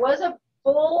 and there was a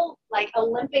full, like,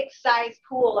 Olympic-sized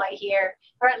pool, I hear,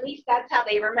 or at least that's how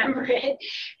they remember it.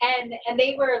 And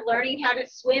they were learning how to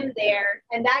swim there,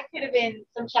 and that could have been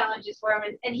some challenges for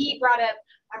him. And he brought up,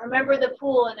 I remember the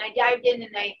pool, and I dived in,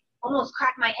 and I almost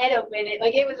cracked my head open.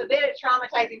 It was a bit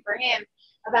traumatizing for him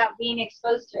about being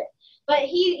exposed to it. But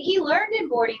he learned in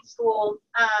boarding school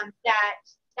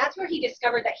that's where he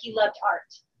discovered that he loved art,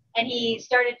 and he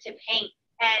started to paint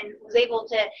and was able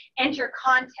to enter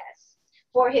contests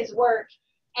for his work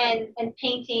and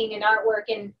painting and artwork.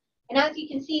 And And as you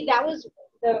can see, that was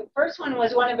the first one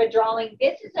was one of a drawing.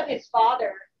 This is of his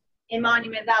father in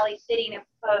Monument Valley sitting a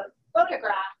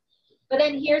photograph. But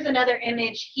then here's another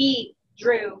image he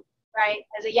drew, right,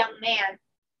 as a young man.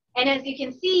 And as you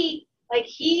can see, like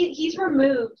he's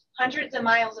removed hundreds of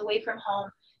miles away from home,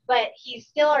 but he's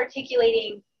still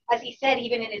articulating, as he said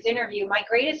even in his interview, my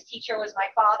greatest teacher was my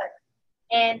father.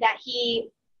 And that he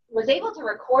was able to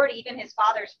record even his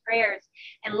father's prayers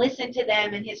and listen to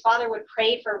them, and his father would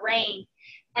pray for rain.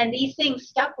 And these things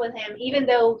stuck with him, even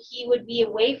though he would be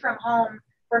away from home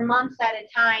for months at a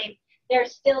time.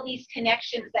 There's still these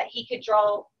connections that he could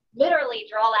literally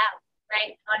draw out,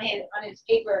 right, on his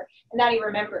paper, and that he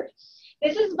remembered.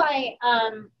 This is by,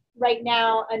 right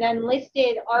now, an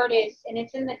unlisted artist, and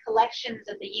it's in the collections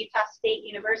of the Utah State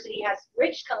University. It has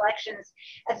rich collections,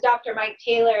 as Dr. Mike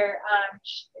Taylor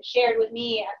shared with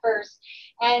me at first.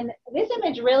 And this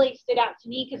image really stood out to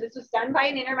me because this was done by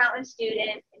an Intermountain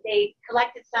student. They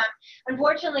collected some.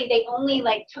 Unfortunately, they only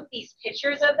took these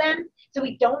pictures of them, so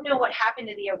we don't know what happened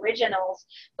to the originals.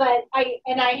 But I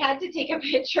had to take a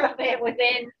picture of it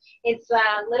within its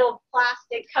little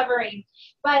plastic covering.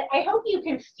 But I hope you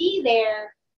can see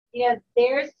there,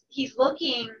 he's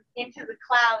looking into the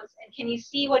clouds, and can you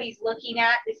see what he's looking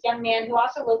at? This young man who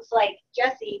also looks like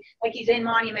Jesse, like he's in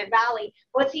Monument Valley.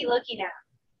 What's he looking at?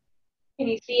 Can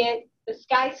you see it? The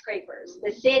skyscrapers,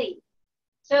 the city.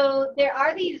 So there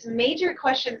are these major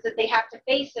questions that they have to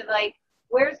face of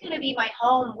where's going to be my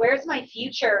home? Where's my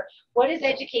future? What is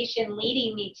education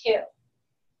leading me to?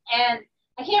 And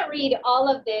I can't read all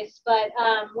of this, but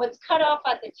what's cut off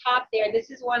at the top there,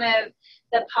 this is one of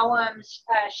the poems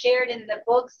shared in the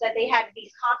books that they had,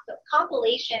 these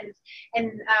compilations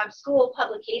and school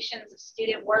publications of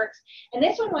student works. And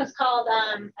this one was called,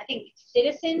 I think,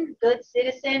 Good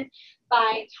Citizen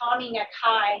by Tommy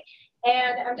Nakai.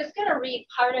 And I'm just going to read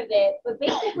part of it. But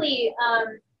basically,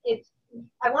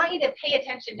 I want you to pay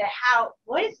attention to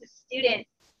what is the student,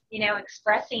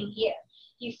 expressing here.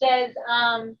 He says,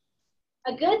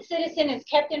 a good citizen is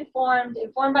kept informed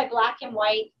by black and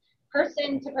white,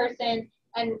 person to person,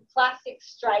 and plastic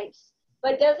stripes,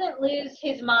 but doesn't lose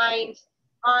his mind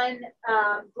on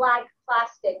black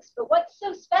plastics. But what's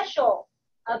so special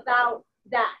about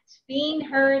that? Being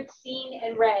heard, seen,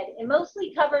 and read. It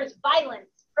mostly covers violence,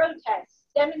 protests,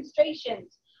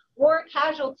 demonstrations, war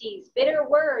casualties, bitter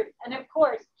words, and of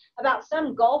course, about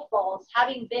some golf balls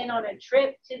having been on a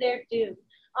trip to their doom.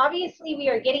 Obviously, we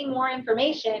are getting more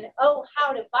information,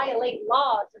 how to violate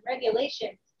laws and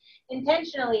regulations,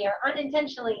 intentionally or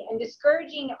unintentionally, and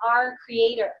discouraging our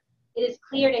Creator. It is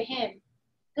clear to him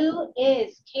who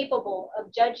is capable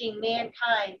of judging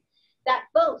mankind that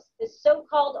both the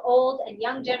so-called old and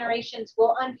young generations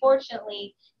will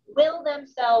unfortunately will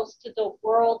themselves to the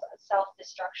world of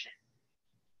self-destruction.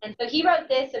 And so he wrote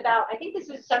this about, I think this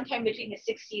is sometime between the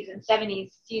 60s and 70s.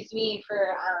 Excuse me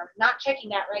for not checking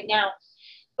that right now.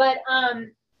 But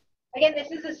again,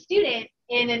 this is a student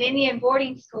in an Indian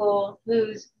boarding school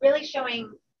who's really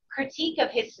showing critique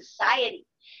of his society.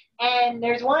 And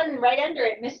there's one right under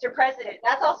it, Mr. President.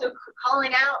 That's also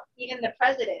calling out even the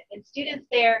president. And students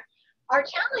there are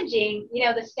challenging,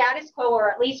 the status quo,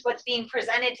 or at least what's being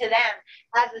presented to them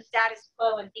as the status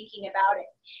quo, and thinking about it.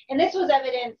 And this was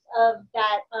evidence of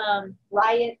that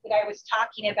riot that I was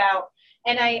talking about.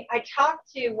 And I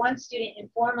talked to one student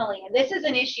informally, and this is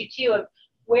an issue too of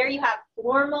where you have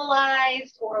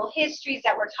formalized oral histories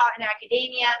that were taught in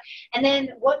academia, and then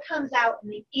what comes out in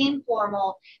the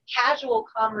informal, casual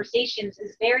conversations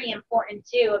is very important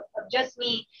too, of just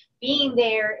me being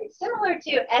there. It's similar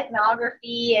to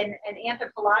ethnography and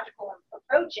anthropological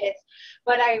approaches,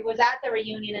 but I was at the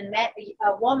reunion and met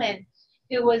a woman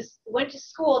who went to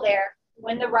school there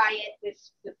when the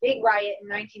big riot in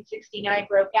 1969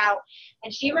 broke out.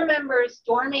 And she remembers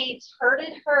dorm mates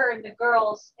herded her and the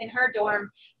girls in her dorm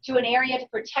to an area to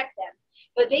protect them.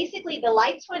 But basically the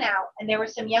lights went out, and there were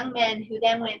some young men who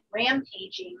then went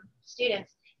rampaging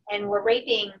students and were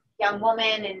raping young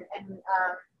women and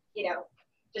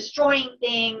destroying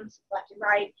things left and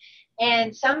right.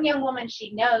 And some young woman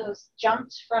she knows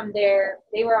jumped from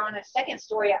they were on a second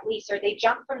story at least, or they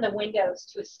jumped from the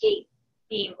windows to escape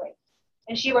being raped.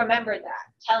 And she remembered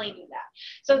that, telling me that.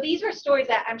 So these were stories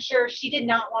that I'm sure she did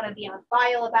not want to be on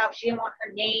file about. She didn't want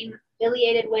her name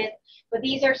affiliated with. But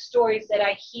these are stories that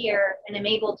I hear and am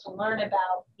able to learn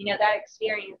about, that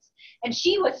experience. And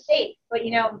she was safe, but,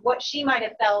 what she might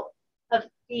have felt of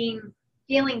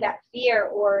feeling that fear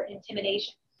or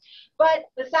intimidation. But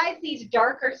besides these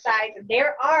darker sides,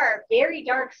 there are very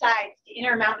dark sides to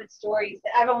Intermountain stories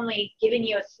that I've only given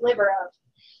you a sliver of.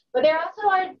 But there also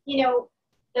are,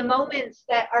 the moments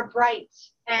that are bright,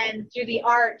 and through the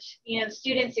art, you know,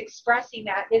 students expressing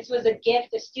that. This was a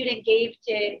gift a student gave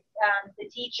to the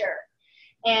teacher,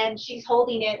 and she's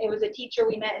holding it. It was a teacher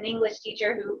we met, an English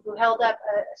teacher who held up,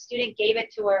 a student gave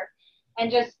it to her,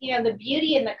 and just, you know, the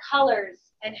beauty and the colors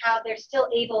and how they're still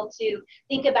able to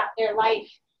think about their life.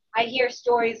 I hear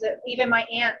stories that even my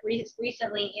aunt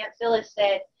recently, Aunt Phyllis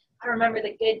said, I remember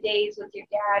the good days with your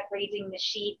dad raising the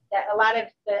sheep, that a lot of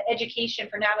the education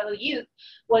for Navajo youth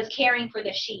was caring for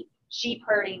the sheep. Sheep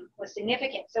herding was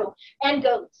significant. So, and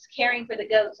goats, caring for the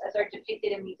goats as are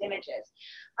depicted in these images.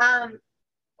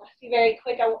 Let's be very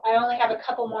quick. I only have a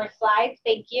couple more slides.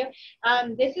 Thank you.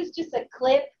 This is just a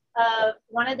clip of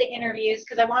one of the interviews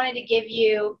because I wanted to give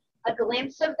you a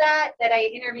glimpse of that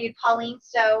I interviewed Pauline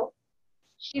So.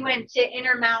 She went to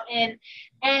Intermountain,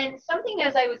 and something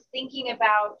as I was thinking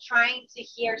about trying to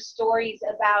hear stories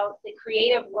about the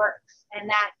creative works and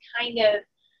that kind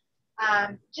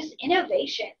of just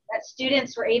innovation that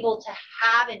students were able to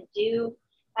have and do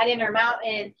at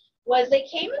Intermountain was they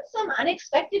came in some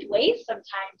unexpected ways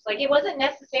sometimes. Like it wasn't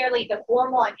necessarily the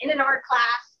formal, I'm in an art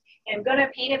class and I'm going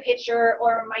to paint a picture,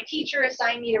 or my teacher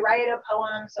assigned me to write a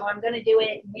poem, so I'm going to do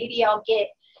it. Maybe I'll get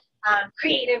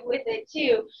creative with it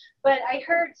too. But I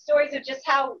heard stories of just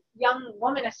how young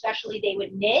women, especially, they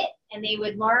would knit and they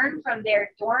would learn from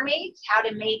their dorm mates how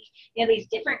to make, you know, these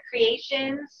different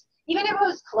creations. Even if it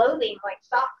was clothing like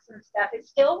socks and stuff, it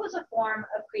still was a form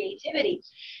of creativity.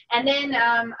 And then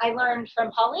I learned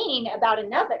from Pauline about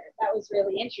another that was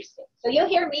really interesting. So you'll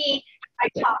hear me,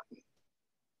 I talk.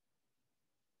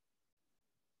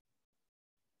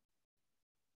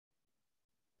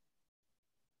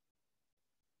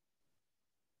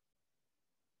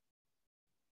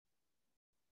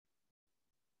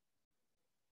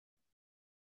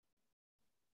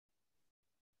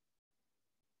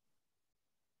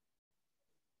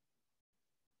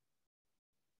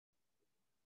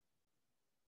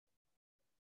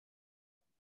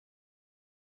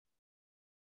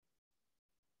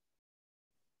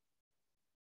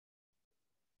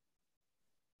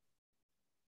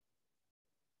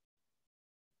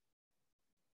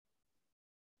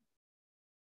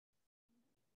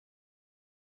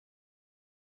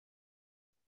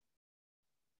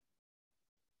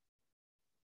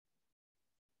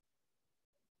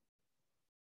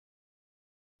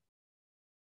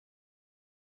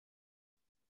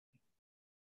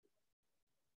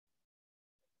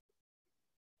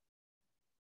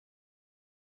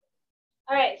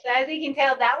 All right, so as you can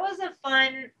tell, that was a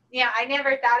fun, yeah, I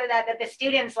never thought of that the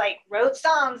students like wrote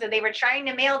songs and they were trying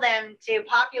to mail them to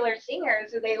popular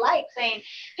singers who they like, saying,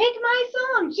 pick my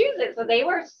song, choose it. So they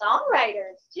were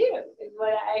songwriters too, is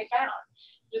what I found,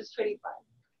 which was pretty fun.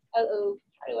 Uh-oh,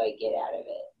 how do I get out of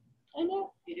it? I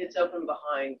know. It's open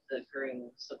behind the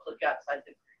green, so click outside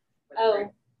the green. Oh,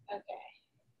 okay.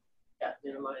 Yeah,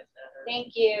 minimize that.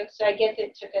 Thank you. So I guess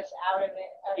it took us out of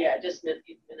it. Okay. Yeah, just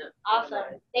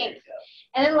awesome. Thanks.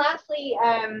 And then lastly,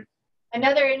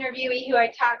 another interviewee who I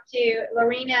talked to,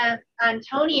 Lorena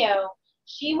Antonio,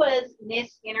 she was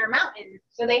Miss Intermountain.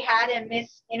 So they had a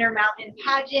Miss Intermountain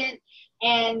pageant,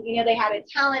 and you know they had a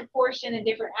talent portion and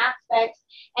different aspects.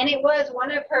 And it was one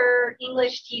of her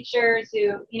English teachers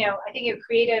who, you know, I think of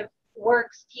creative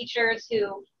works teachers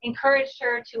who encouraged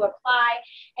her to apply.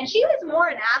 And she was more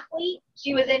an athlete.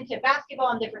 She was into basketball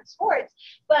and different sports.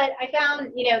 But I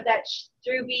found, you know, that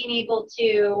through being able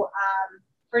to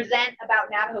present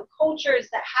about Navajo cultures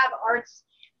that have arts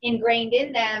ingrained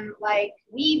in them, like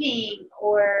weaving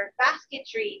or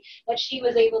basketry, that she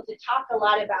was able to talk a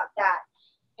lot about that.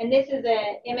 And this is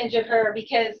an image of her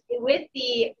because with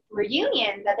the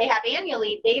reunion that they have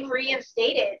annually, they've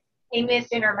reinstated a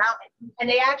Miss Intermountain, and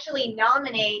they actually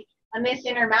nominate a Miss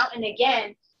Intermountain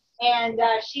again, and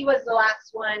she was the last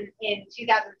one in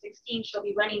 2016. She'll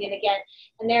be running it again,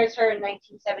 and there's her in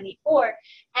 1974,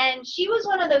 and she was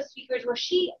one of those speakers where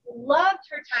she loved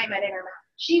her time at Intermountain.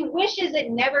 She wishes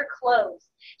it never closed.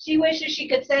 She wishes she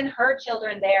could send her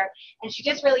children there, and she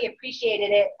just really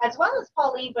appreciated it, as well as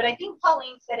Pauline. But I think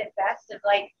Pauline said it best of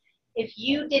like, if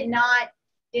you did not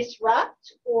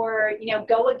disrupt or, you know,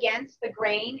 go against the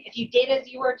grain, if you did as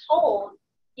you were told,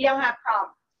 you don't have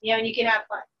problems, you know, and you can have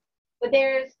fun. But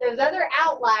there's those other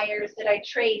outliers that I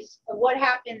trace of what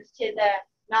happens to the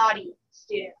naughty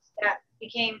students that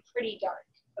became pretty dark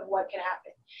of what could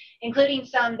happen, including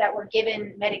some that were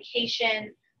given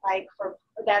medication like for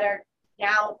that are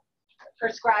now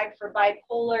prescribed for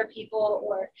bipolar people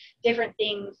or different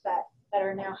things that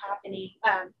are now happening.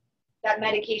 That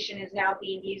medication is now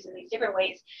being used in these different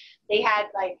ways. They had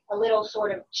like a little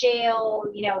sort of jail,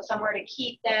 you know, somewhere to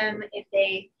keep them if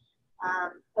they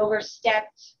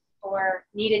overstepped or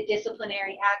needed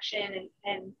disciplinary action,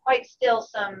 and quite still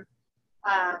some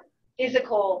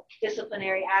physical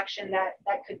disciplinary action that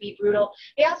could be brutal.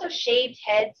 They also shaved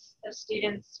heads of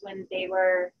students when they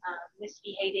were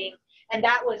misbehaving, and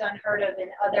that was unheard of in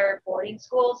other boarding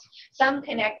schools. Some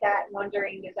connect that,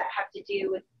 wondering, does that have to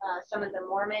do with some of the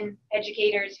Mormon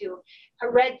educators who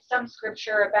read some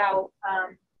scripture about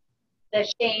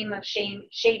the shame of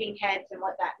shaving heads and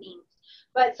what that means.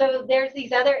 But so there's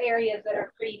these other areas that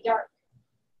are pretty dark.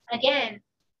 Again,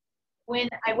 when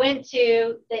I went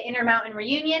to the Intermountain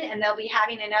Reunion, and they'll be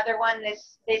having another one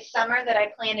this summer that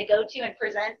I plan to go to and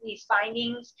present these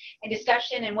findings and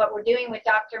discussion, and what we're doing with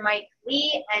Dr. Mike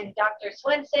Lee and Dr.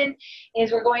 Swenson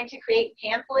is we're going to create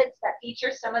pamphlets that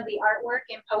feature some of the artwork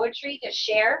and poetry to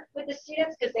share with the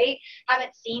students, because they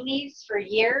haven't seen these for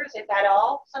years, if at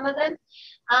all, some of them.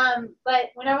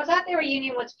 But when I was at the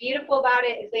reunion, what's beautiful about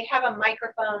it is they have a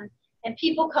microphone and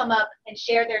people come up and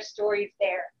share their stories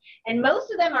there. And most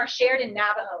of them are shared in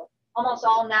Navajo, almost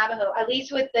all Navajo, at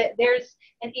least with there's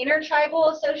an intertribal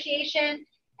association.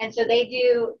 And so they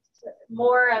do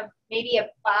more of maybe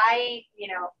a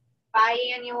biannual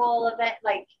event,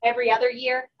 like every other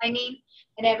year, an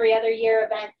every other year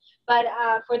event. But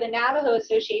for the Navajo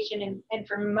Association, and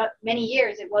for many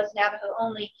years, it was Navajo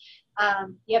only.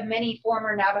 You have many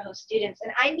former Navajo students,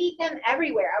 and I meet them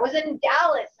everywhere. I was in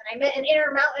Dallas, and I met an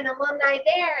Intermountain alumni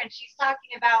there, and she's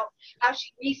talking about how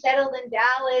she resettled in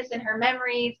Dallas and her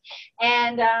memories,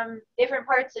 and different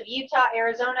parts of Utah,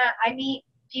 Arizona. I meet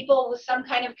people with some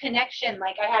kind of connection,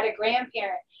 like I had a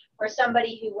grandparent or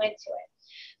somebody who went to it.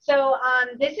 So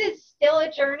this is still a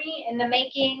journey in the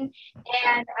making,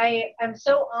 and I am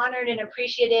so honored and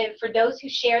appreciative for those who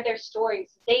share their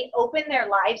stories. They open their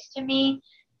lives to me.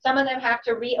 Some of them have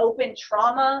to reopen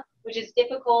trauma, which is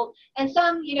difficult, and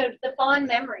some, the fond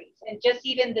memories and just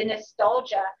even the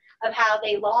nostalgia of how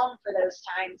they long for those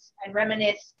times and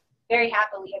reminisce very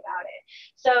happily about it.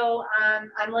 So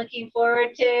I'm looking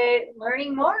forward to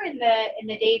learning more in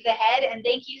the days ahead, and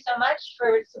thank you so much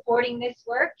for supporting this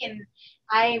work, and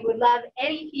I would love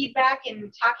any feedback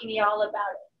and talking to you all about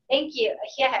it. Thank you.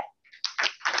 Yeah.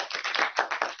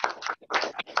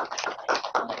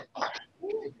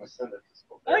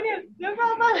 Oh, no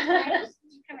problem.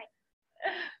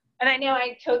 And I know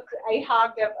I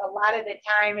hogged up a lot of the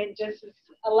time, and just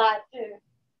a lot to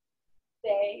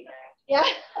say. Yeah.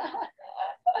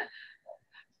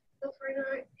 So for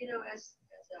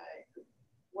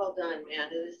well done, man.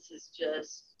 This is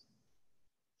just,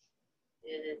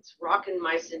 it's rocking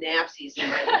my synapses in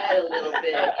my head a little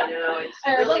bit. It's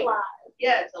really, a lot.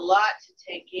 Yeah, it's a lot to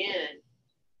take in.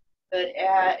 But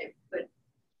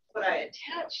what I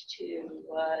attached to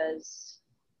was,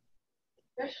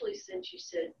 especially since you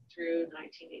said through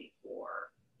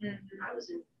 1984, I was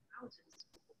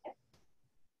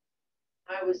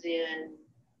in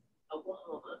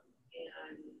Oklahoma,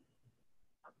 and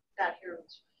I got here and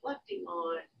was reflecting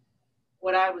on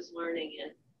what I was learning in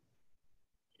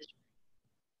history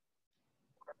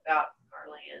about our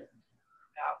land,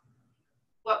 about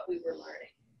what we were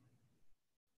learning.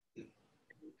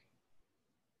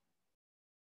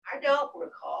 I don't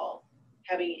recall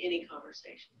having any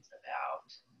conversations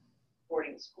about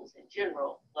boarding schools in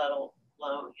general, let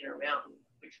alone Intermountain,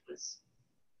 which was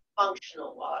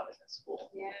functional while I was in school.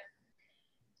 Yeah.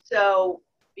 So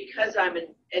because I'm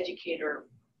an educator,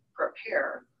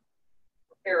 preparer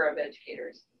of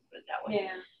educators, put it that way.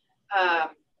 Yeah.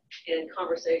 In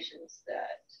conversations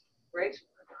that Rachel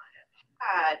and I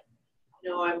have had,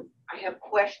 I have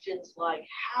questions like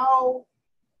how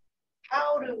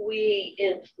do we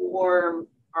inform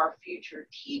our future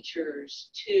teachers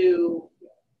to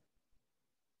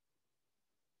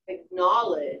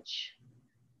acknowledge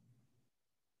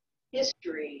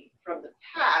history from the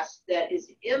past that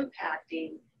is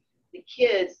impacting the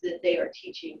kids that they are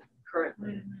teaching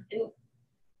currently? And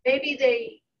maybe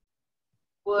they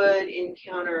would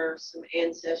encounter some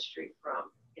ancestry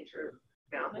from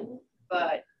Intermountain,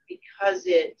 but because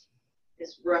it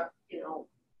is rough,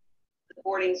 the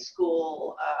boarding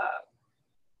school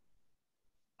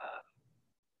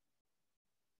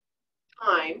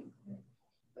time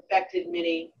affected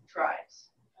many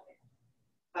tribes,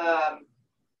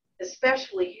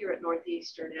 especially here at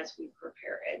Northeastern as we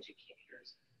prepare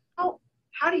educators.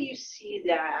 How do you see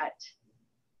that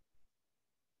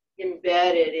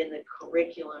embedded in the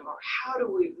curriculum, or how do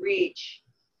we reach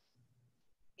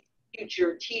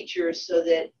future teachers so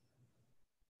that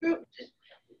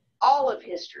all of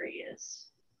history is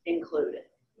included?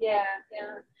 Yeah,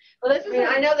 yeah. Well, this I is mean,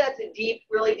 I know that's a deep,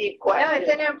 really deep question. no, it's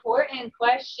an important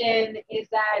question. Is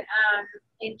that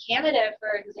in Canada,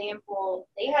 for example,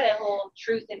 they had a whole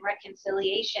Truth and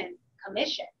Reconciliation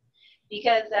Commission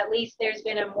because at least there's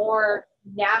been a more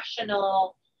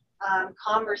national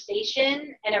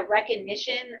conversation and a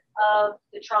recognition of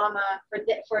the trauma.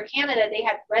 For Canada, they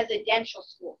had residential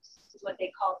schools, is what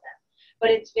they called them.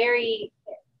 But it's very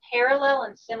parallel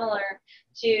and similar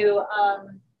to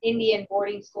Indian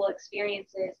boarding school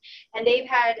experiences. And they've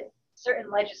had certain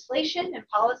legislation and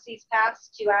policies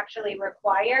passed to actually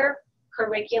require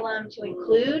curriculum to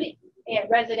include in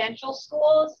residential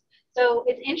schools. So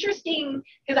it's interesting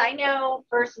because I know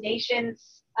First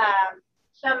Nations,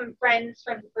 some friends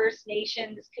from First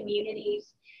Nations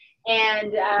communities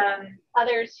and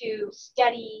others who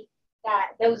study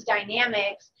those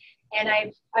dynamics. And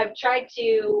I've tried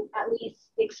to at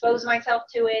least expose myself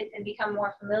to it and become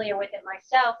more familiar with it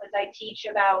myself as I teach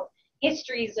about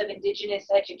histories of Indigenous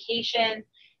education.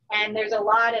 And there's a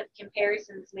lot of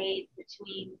comparisons made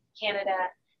between Canada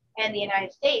and the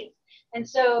United States. And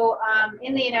so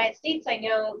in the United States, I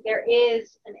know there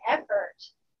is an effort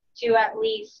to at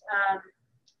least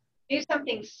do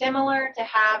something similar, to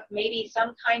have maybe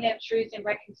some kind of Truth and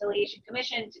Reconciliation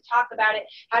Commission to talk about it.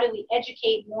 How do we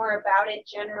educate more about it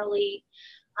generally?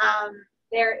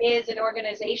 There is an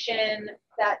organization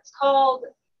that's called,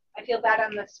 I feel bad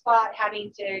on the spot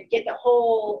having to get the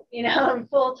whole,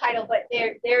 full title, but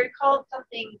they're called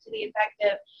something to the effect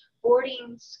of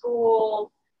Boarding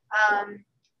School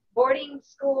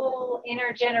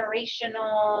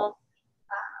Intergenerational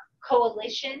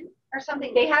Coalition or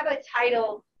something. They have a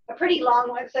title, a pretty long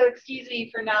one, so excuse me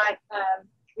for not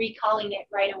recalling it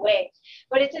right away.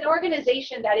 But it's an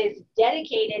organization that is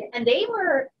dedicated, and they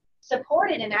were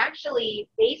supported and actually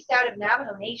based out of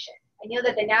Navajo Nation. I know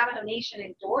that the Navajo Nation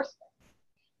endorsed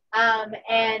them.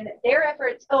 And their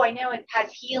efforts, I know it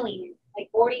has healing,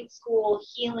 like Boarding School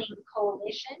Healing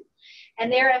Coalition.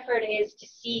 And their effort is to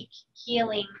seek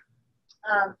healing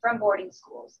from boarding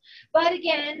schools. But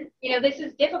again, this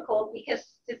is difficult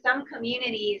because to some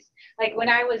communities, like when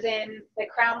I was in the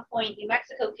Crown Point, New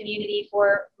Mexico community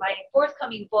for my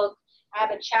forthcoming book, I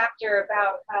have a chapter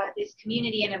about this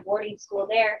community and a boarding school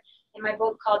there in my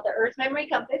book called The Earth Memory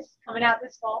Compass, coming out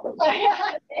this fall,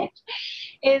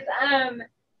 is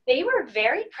they were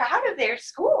very proud of their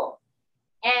school.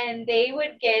 And they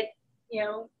would get,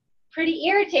 pretty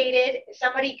irritated if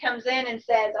somebody comes in and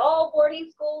says, boarding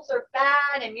schools are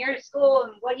bad and your school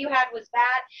and what you had was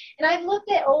bad. And I've looked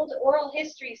at old oral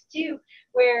histories too,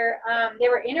 where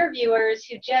there were interviewers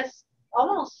who just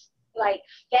almost like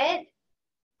fed,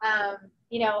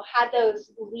 had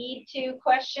those lead to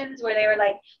questions where they were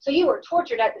like, so you were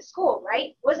tortured at the school,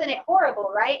 right? Wasn't it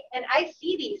horrible, right? And I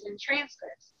see these in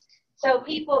transcripts. So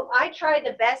I try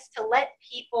the best to let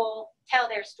people tell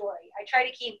their story. I try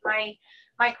to keep my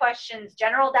questions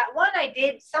general. That one I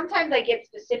did, sometimes I get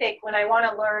specific when I want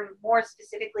to learn more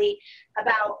specifically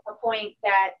about a point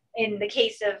that in the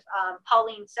case of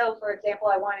Pauline So, for example,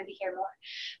 I wanted to hear more.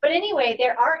 But anyway,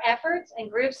 there are efforts and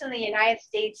groups in the United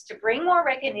States to bring more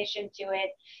recognition to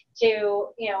it, to,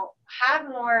 have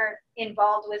more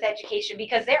involved with education,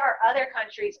 because there are other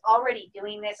countries already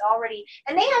doing this already,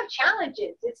 and they have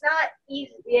challenges. It's not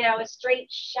easy, a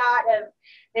straight shot of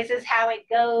this is how it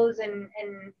goes and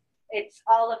it's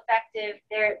all effective.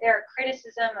 There are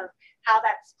criticism of how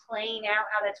that's playing out,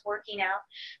 how that's working out.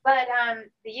 But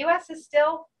the U.S. is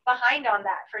still behind on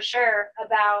that for sure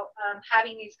about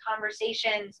having these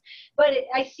conversations. But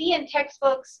I see in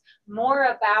textbooks more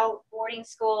about boarding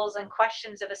schools and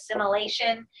questions of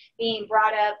assimilation being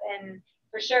brought up. And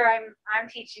for sure, I'm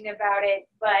teaching about it.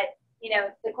 But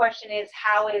the question is,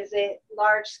 how is it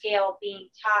large scale being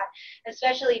taught?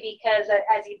 Especially because,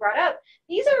 as you brought up,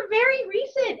 these are very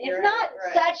recent. It's not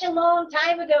such a long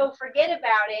time ago. Forget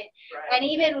about it. Right. And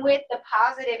even with the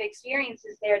positive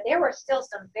experiences there were still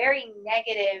some very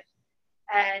negative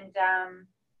and,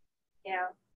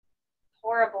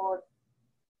 horrible,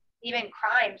 even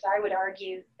crimes, I would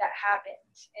argue, that happened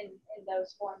in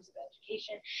those forms of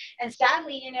education. And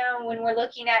sadly, when we're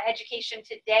looking at education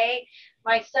today,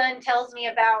 my son tells me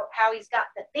about how he's got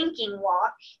the thinking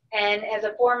walk, and as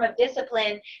a form of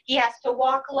discipline, he has to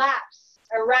walk laps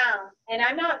around. And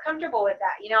I'm not comfortable with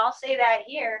that. I'll say that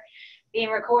here,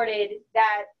 being recorded,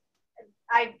 that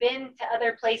I've been to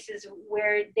other places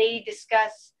where they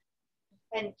discuss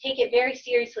and take it very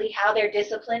seriously how they're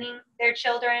disciplining their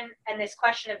children. And this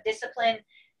question of discipline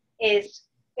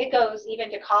it goes even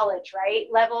to college, right?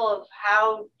 Level of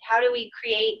how do we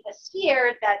create a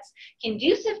sphere that's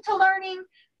conducive to learning,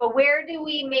 but where do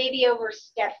we maybe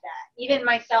overstep that? Even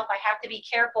myself, I have to be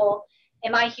careful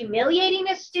am I humiliating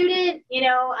a student? You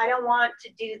know, I don't want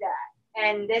to do that.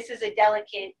 And this is a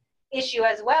delicate issue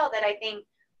as well that I think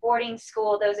boarding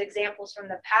school, those examples from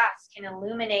the past can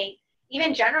illuminate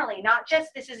even generally,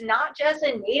 this is not just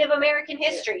a Native American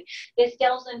history. This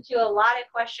delves into a lot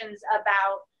of questions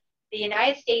about the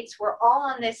United States. We're all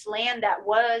on this land that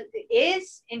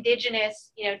is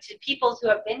indigenous, you know, to peoples who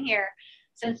have been here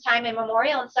since time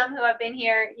immemorial, and some who have been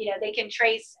here, you know, they can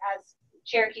trace as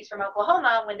Cherokees from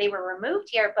Oklahoma when they were removed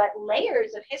here, but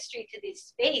layers of history to this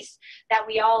space that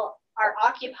we all are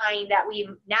occupying, that we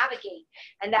navigate,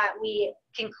 and that we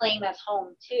can claim as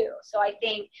home too. So I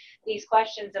think these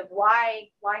questions of why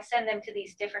send them to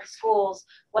these different schools,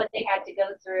 what they had to go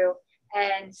through,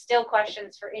 and still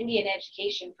questions for Indian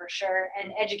education for sure,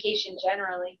 and education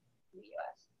generally in the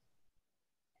U.S.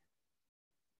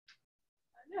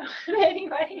 I don't know.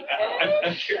 Anybody?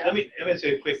 I'm curious. Let me ask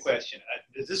you a quick question.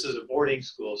 This is a boarding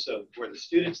school, so were the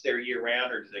students there year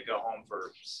round, or do they go home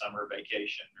for summer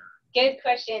vacation? Good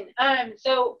question.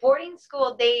 So boarding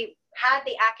school, they had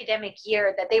the academic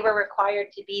year that they were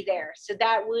required to be there. So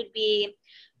that would be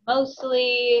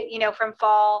mostly, you know, from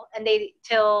fall and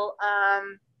till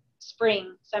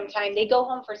spring sometime. They go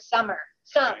home for summer.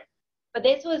 But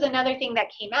this was another thing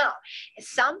that came out.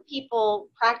 Some people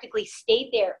practically stayed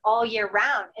there all year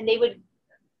round, and they would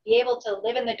be able to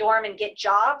live in the dorm and get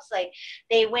jobs. Like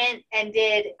they went and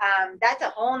did, that's a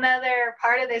whole nother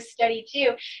part of this study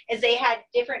too, is they had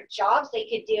different jobs they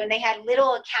could do, and they had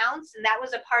little accounts, and that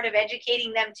was a part of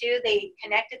educating them too. They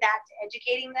connected that to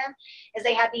educating them, is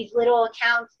they had these little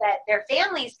accounts that their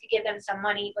families could give them some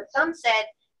money, but some said,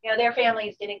 you know, their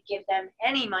families didn't give them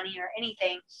any money or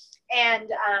anything. And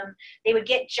they would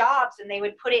get jobs and they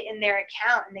would put it in their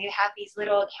account, and they'd have these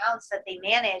little accounts that they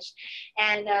managed.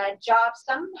 And jobs,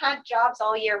 some had jobs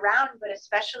all year round, but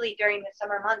especially during the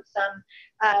summer months, some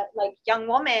like young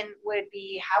women would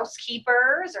be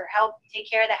housekeepers or help take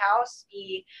care of the house,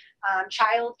 be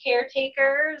child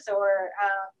caretakers, or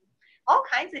all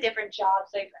kinds of different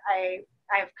jobs.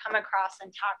 I've come across and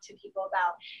talked to people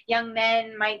about. Young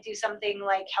men might do something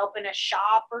like help in a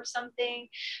shop or something.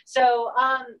 So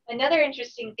another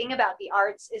interesting thing about the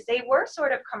arts is they were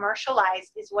sort of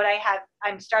commercialized, is what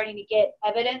I'm starting to get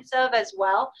evidence of as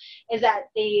well, is that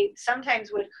they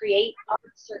sometimes would create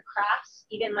arts or crafts,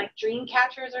 even like dream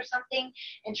catchers or something,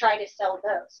 and try to sell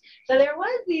those. So there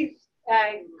was these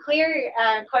clear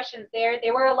questions there.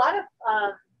 There were a lot of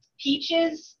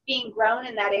peaches being grown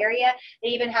in that area. They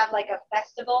even have like a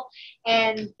festival,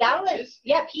 and that was,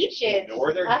 yeah, peaches.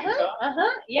 Northern Utah?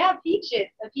 Yeah, peaches,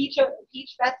 a peach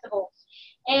festival.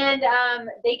 And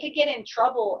they could get in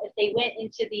trouble if they went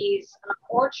into these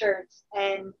orchards,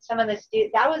 and some of the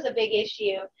students, that was a big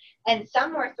issue. And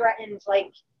some were threatened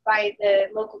like by the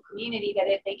local community that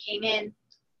if they came in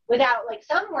without, like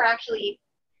some were actually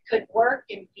could work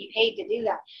and be paid to do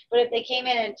that. But if they came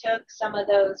in and took some of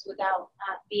those without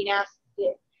being asked,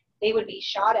 they would be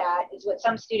shot at, is what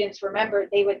some students remembered.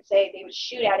 They would say they would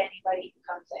shoot at anybody who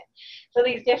comes in. So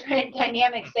these different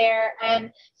dynamics there.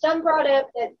 And some brought up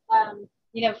that,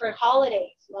 you know, for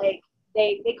holidays, like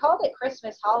they called it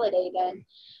Christmas holiday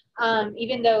then,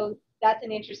 even though that's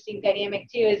an interesting dynamic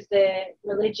too, is the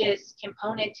religious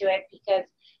component to it, because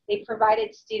they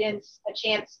provided students a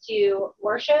chance to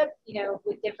worship, you know,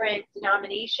 with different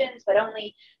denominations, but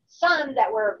only some that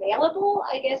were available,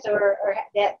 I guess, or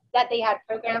that they had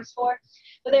programs for.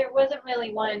 But there wasn't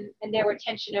really one, and there were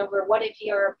tension over what if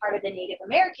you're a part of the Native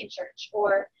American church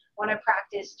or want to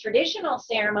practice traditional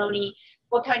ceremony,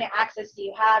 what kind of access do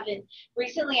you have? And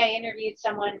recently I interviewed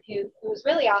someone who was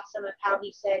really awesome of how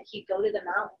he said he'd go to the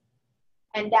mountain,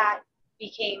 and that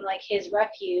became like his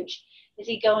refuge, is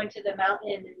he'd go into the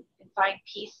mountain and find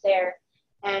peace there,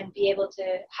 and be able to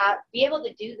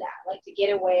do that, like to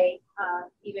get away,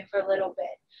 even for a little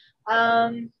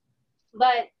bit.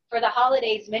 But for the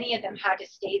holidays, many of them had to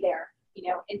stay there, you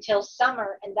know, until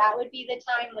summer, and that would be the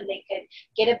time when they could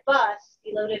get a bus,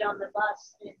 be loaded on the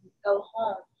bus, and go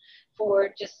home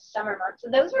for just summer months.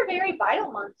 And those were very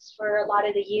vital months for a lot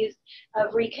of the youth,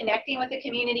 of reconnecting with the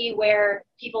community, where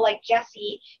people like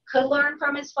Jesse could learn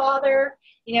from his father,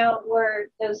 you know, were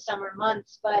those summer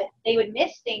months. But they would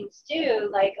miss things too,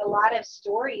 like a lot of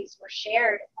stories were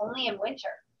shared only in winter.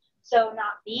 So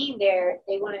not being there,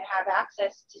 they wouldn't have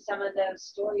access to some of those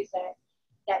stories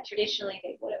that traditionally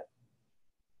they would have.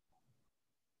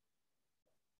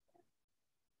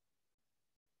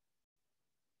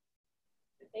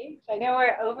 Thanks. I know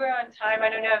we're over on time. I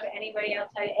don't know if anybody else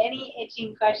had any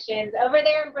itching questions. Over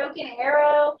there in Broken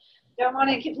Arrow, don't want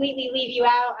to completely leave you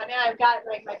out. I mean, I've got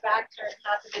like my back turned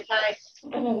half of the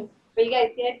time. But you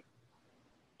guys good?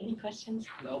 Any questions?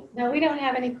 Nope. No, we don't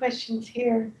have any questions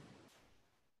here.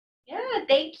 Yeah,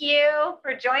 thank you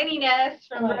for joining us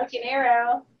from Well, Broken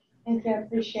Arrow. Thank you, I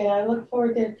appreciate it. I look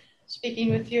forward to speaking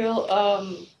with you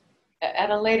at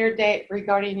a later date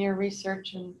regarding your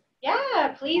research and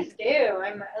Yeah, please do.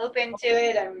 I'm open to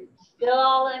it. I'm still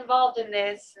all involved in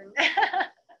this.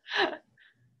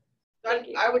 Thank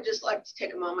you. I would just like to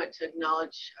take a moment to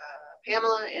acknowledge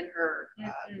Pamela and her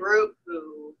Mhm. group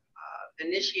who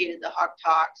initiated the Hawk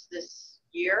Talks this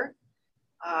year.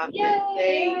 Yay!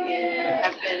 They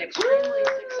have been extremely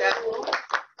successful,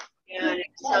 and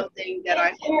it's something that I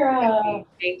hope Sarah. that we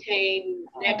maintain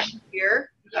next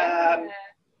year, Yeah.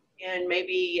 and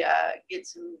maybe get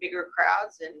some bigger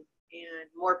crowds and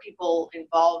more people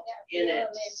involved in it.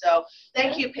 So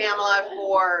thank you, Pamela,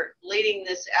 for leading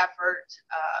this effort.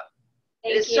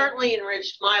 It has certainly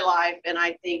enriched my life, and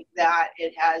I think that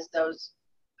it has those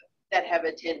that have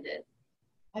attended.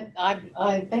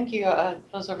 I thank you.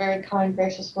 Those are very kind,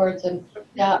 gracious words, and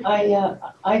yeah,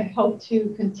 I hope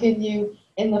to continue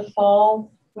in the fall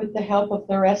with the help of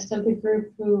the rest of the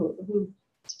group who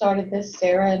started this.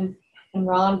 Sarah and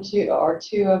Ron, two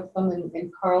of them,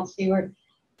 and Carl Seward.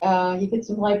 You get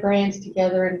some librarians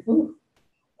together, and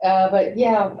but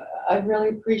yeah, I really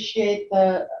appreciate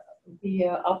the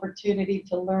opportunity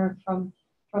to learn from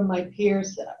my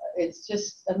peers. It's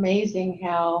just amazing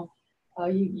how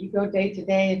you go day to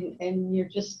day and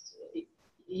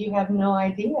you have no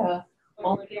idea.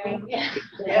 What we're doing. Yeah.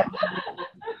 Yeah.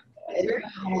 It's very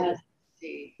cool Yeah. to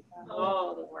see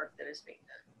all the work that is being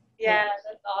done. Yeah,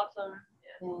 that's awesome.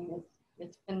 And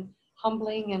it's been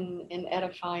humbling and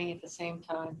edifying at the same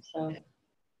time. So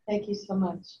thank you so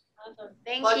much. Awesome.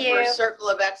 Thank Plug you. for Circle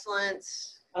of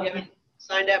Excellence. If you Okay. haven't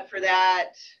signed up for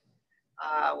that.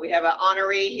 We have an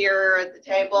honoree here at the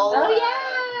table. Oh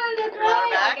yeah, that's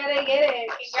right. I gotta get it.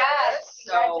 Congrats.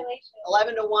 So, Congratulations.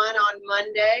 11 to 1 on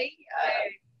Monday.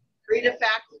 Free to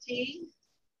faculty.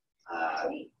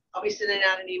 I'll be sending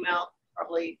out an email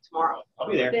probably tomorrow. I'll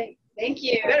be there. Thank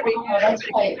you. You better be. Oh, that's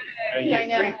right. You I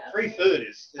get know. free food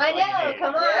is. I know.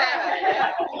 Come on.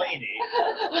 Yeah. That's all you need.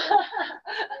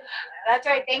 That's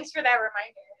right. Thanks for that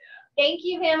reminder. Thank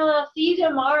you, Pamela. I'll see you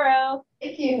tomorrow.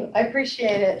 Thank you. I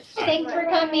appreciate it. Thanks for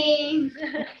coming.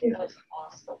 That was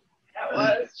awesome. That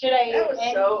was. Should I That was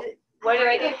end? so. What do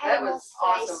I do? That was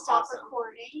awesome. Stop Awesome.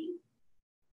 recording.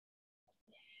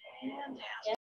 Fantastic.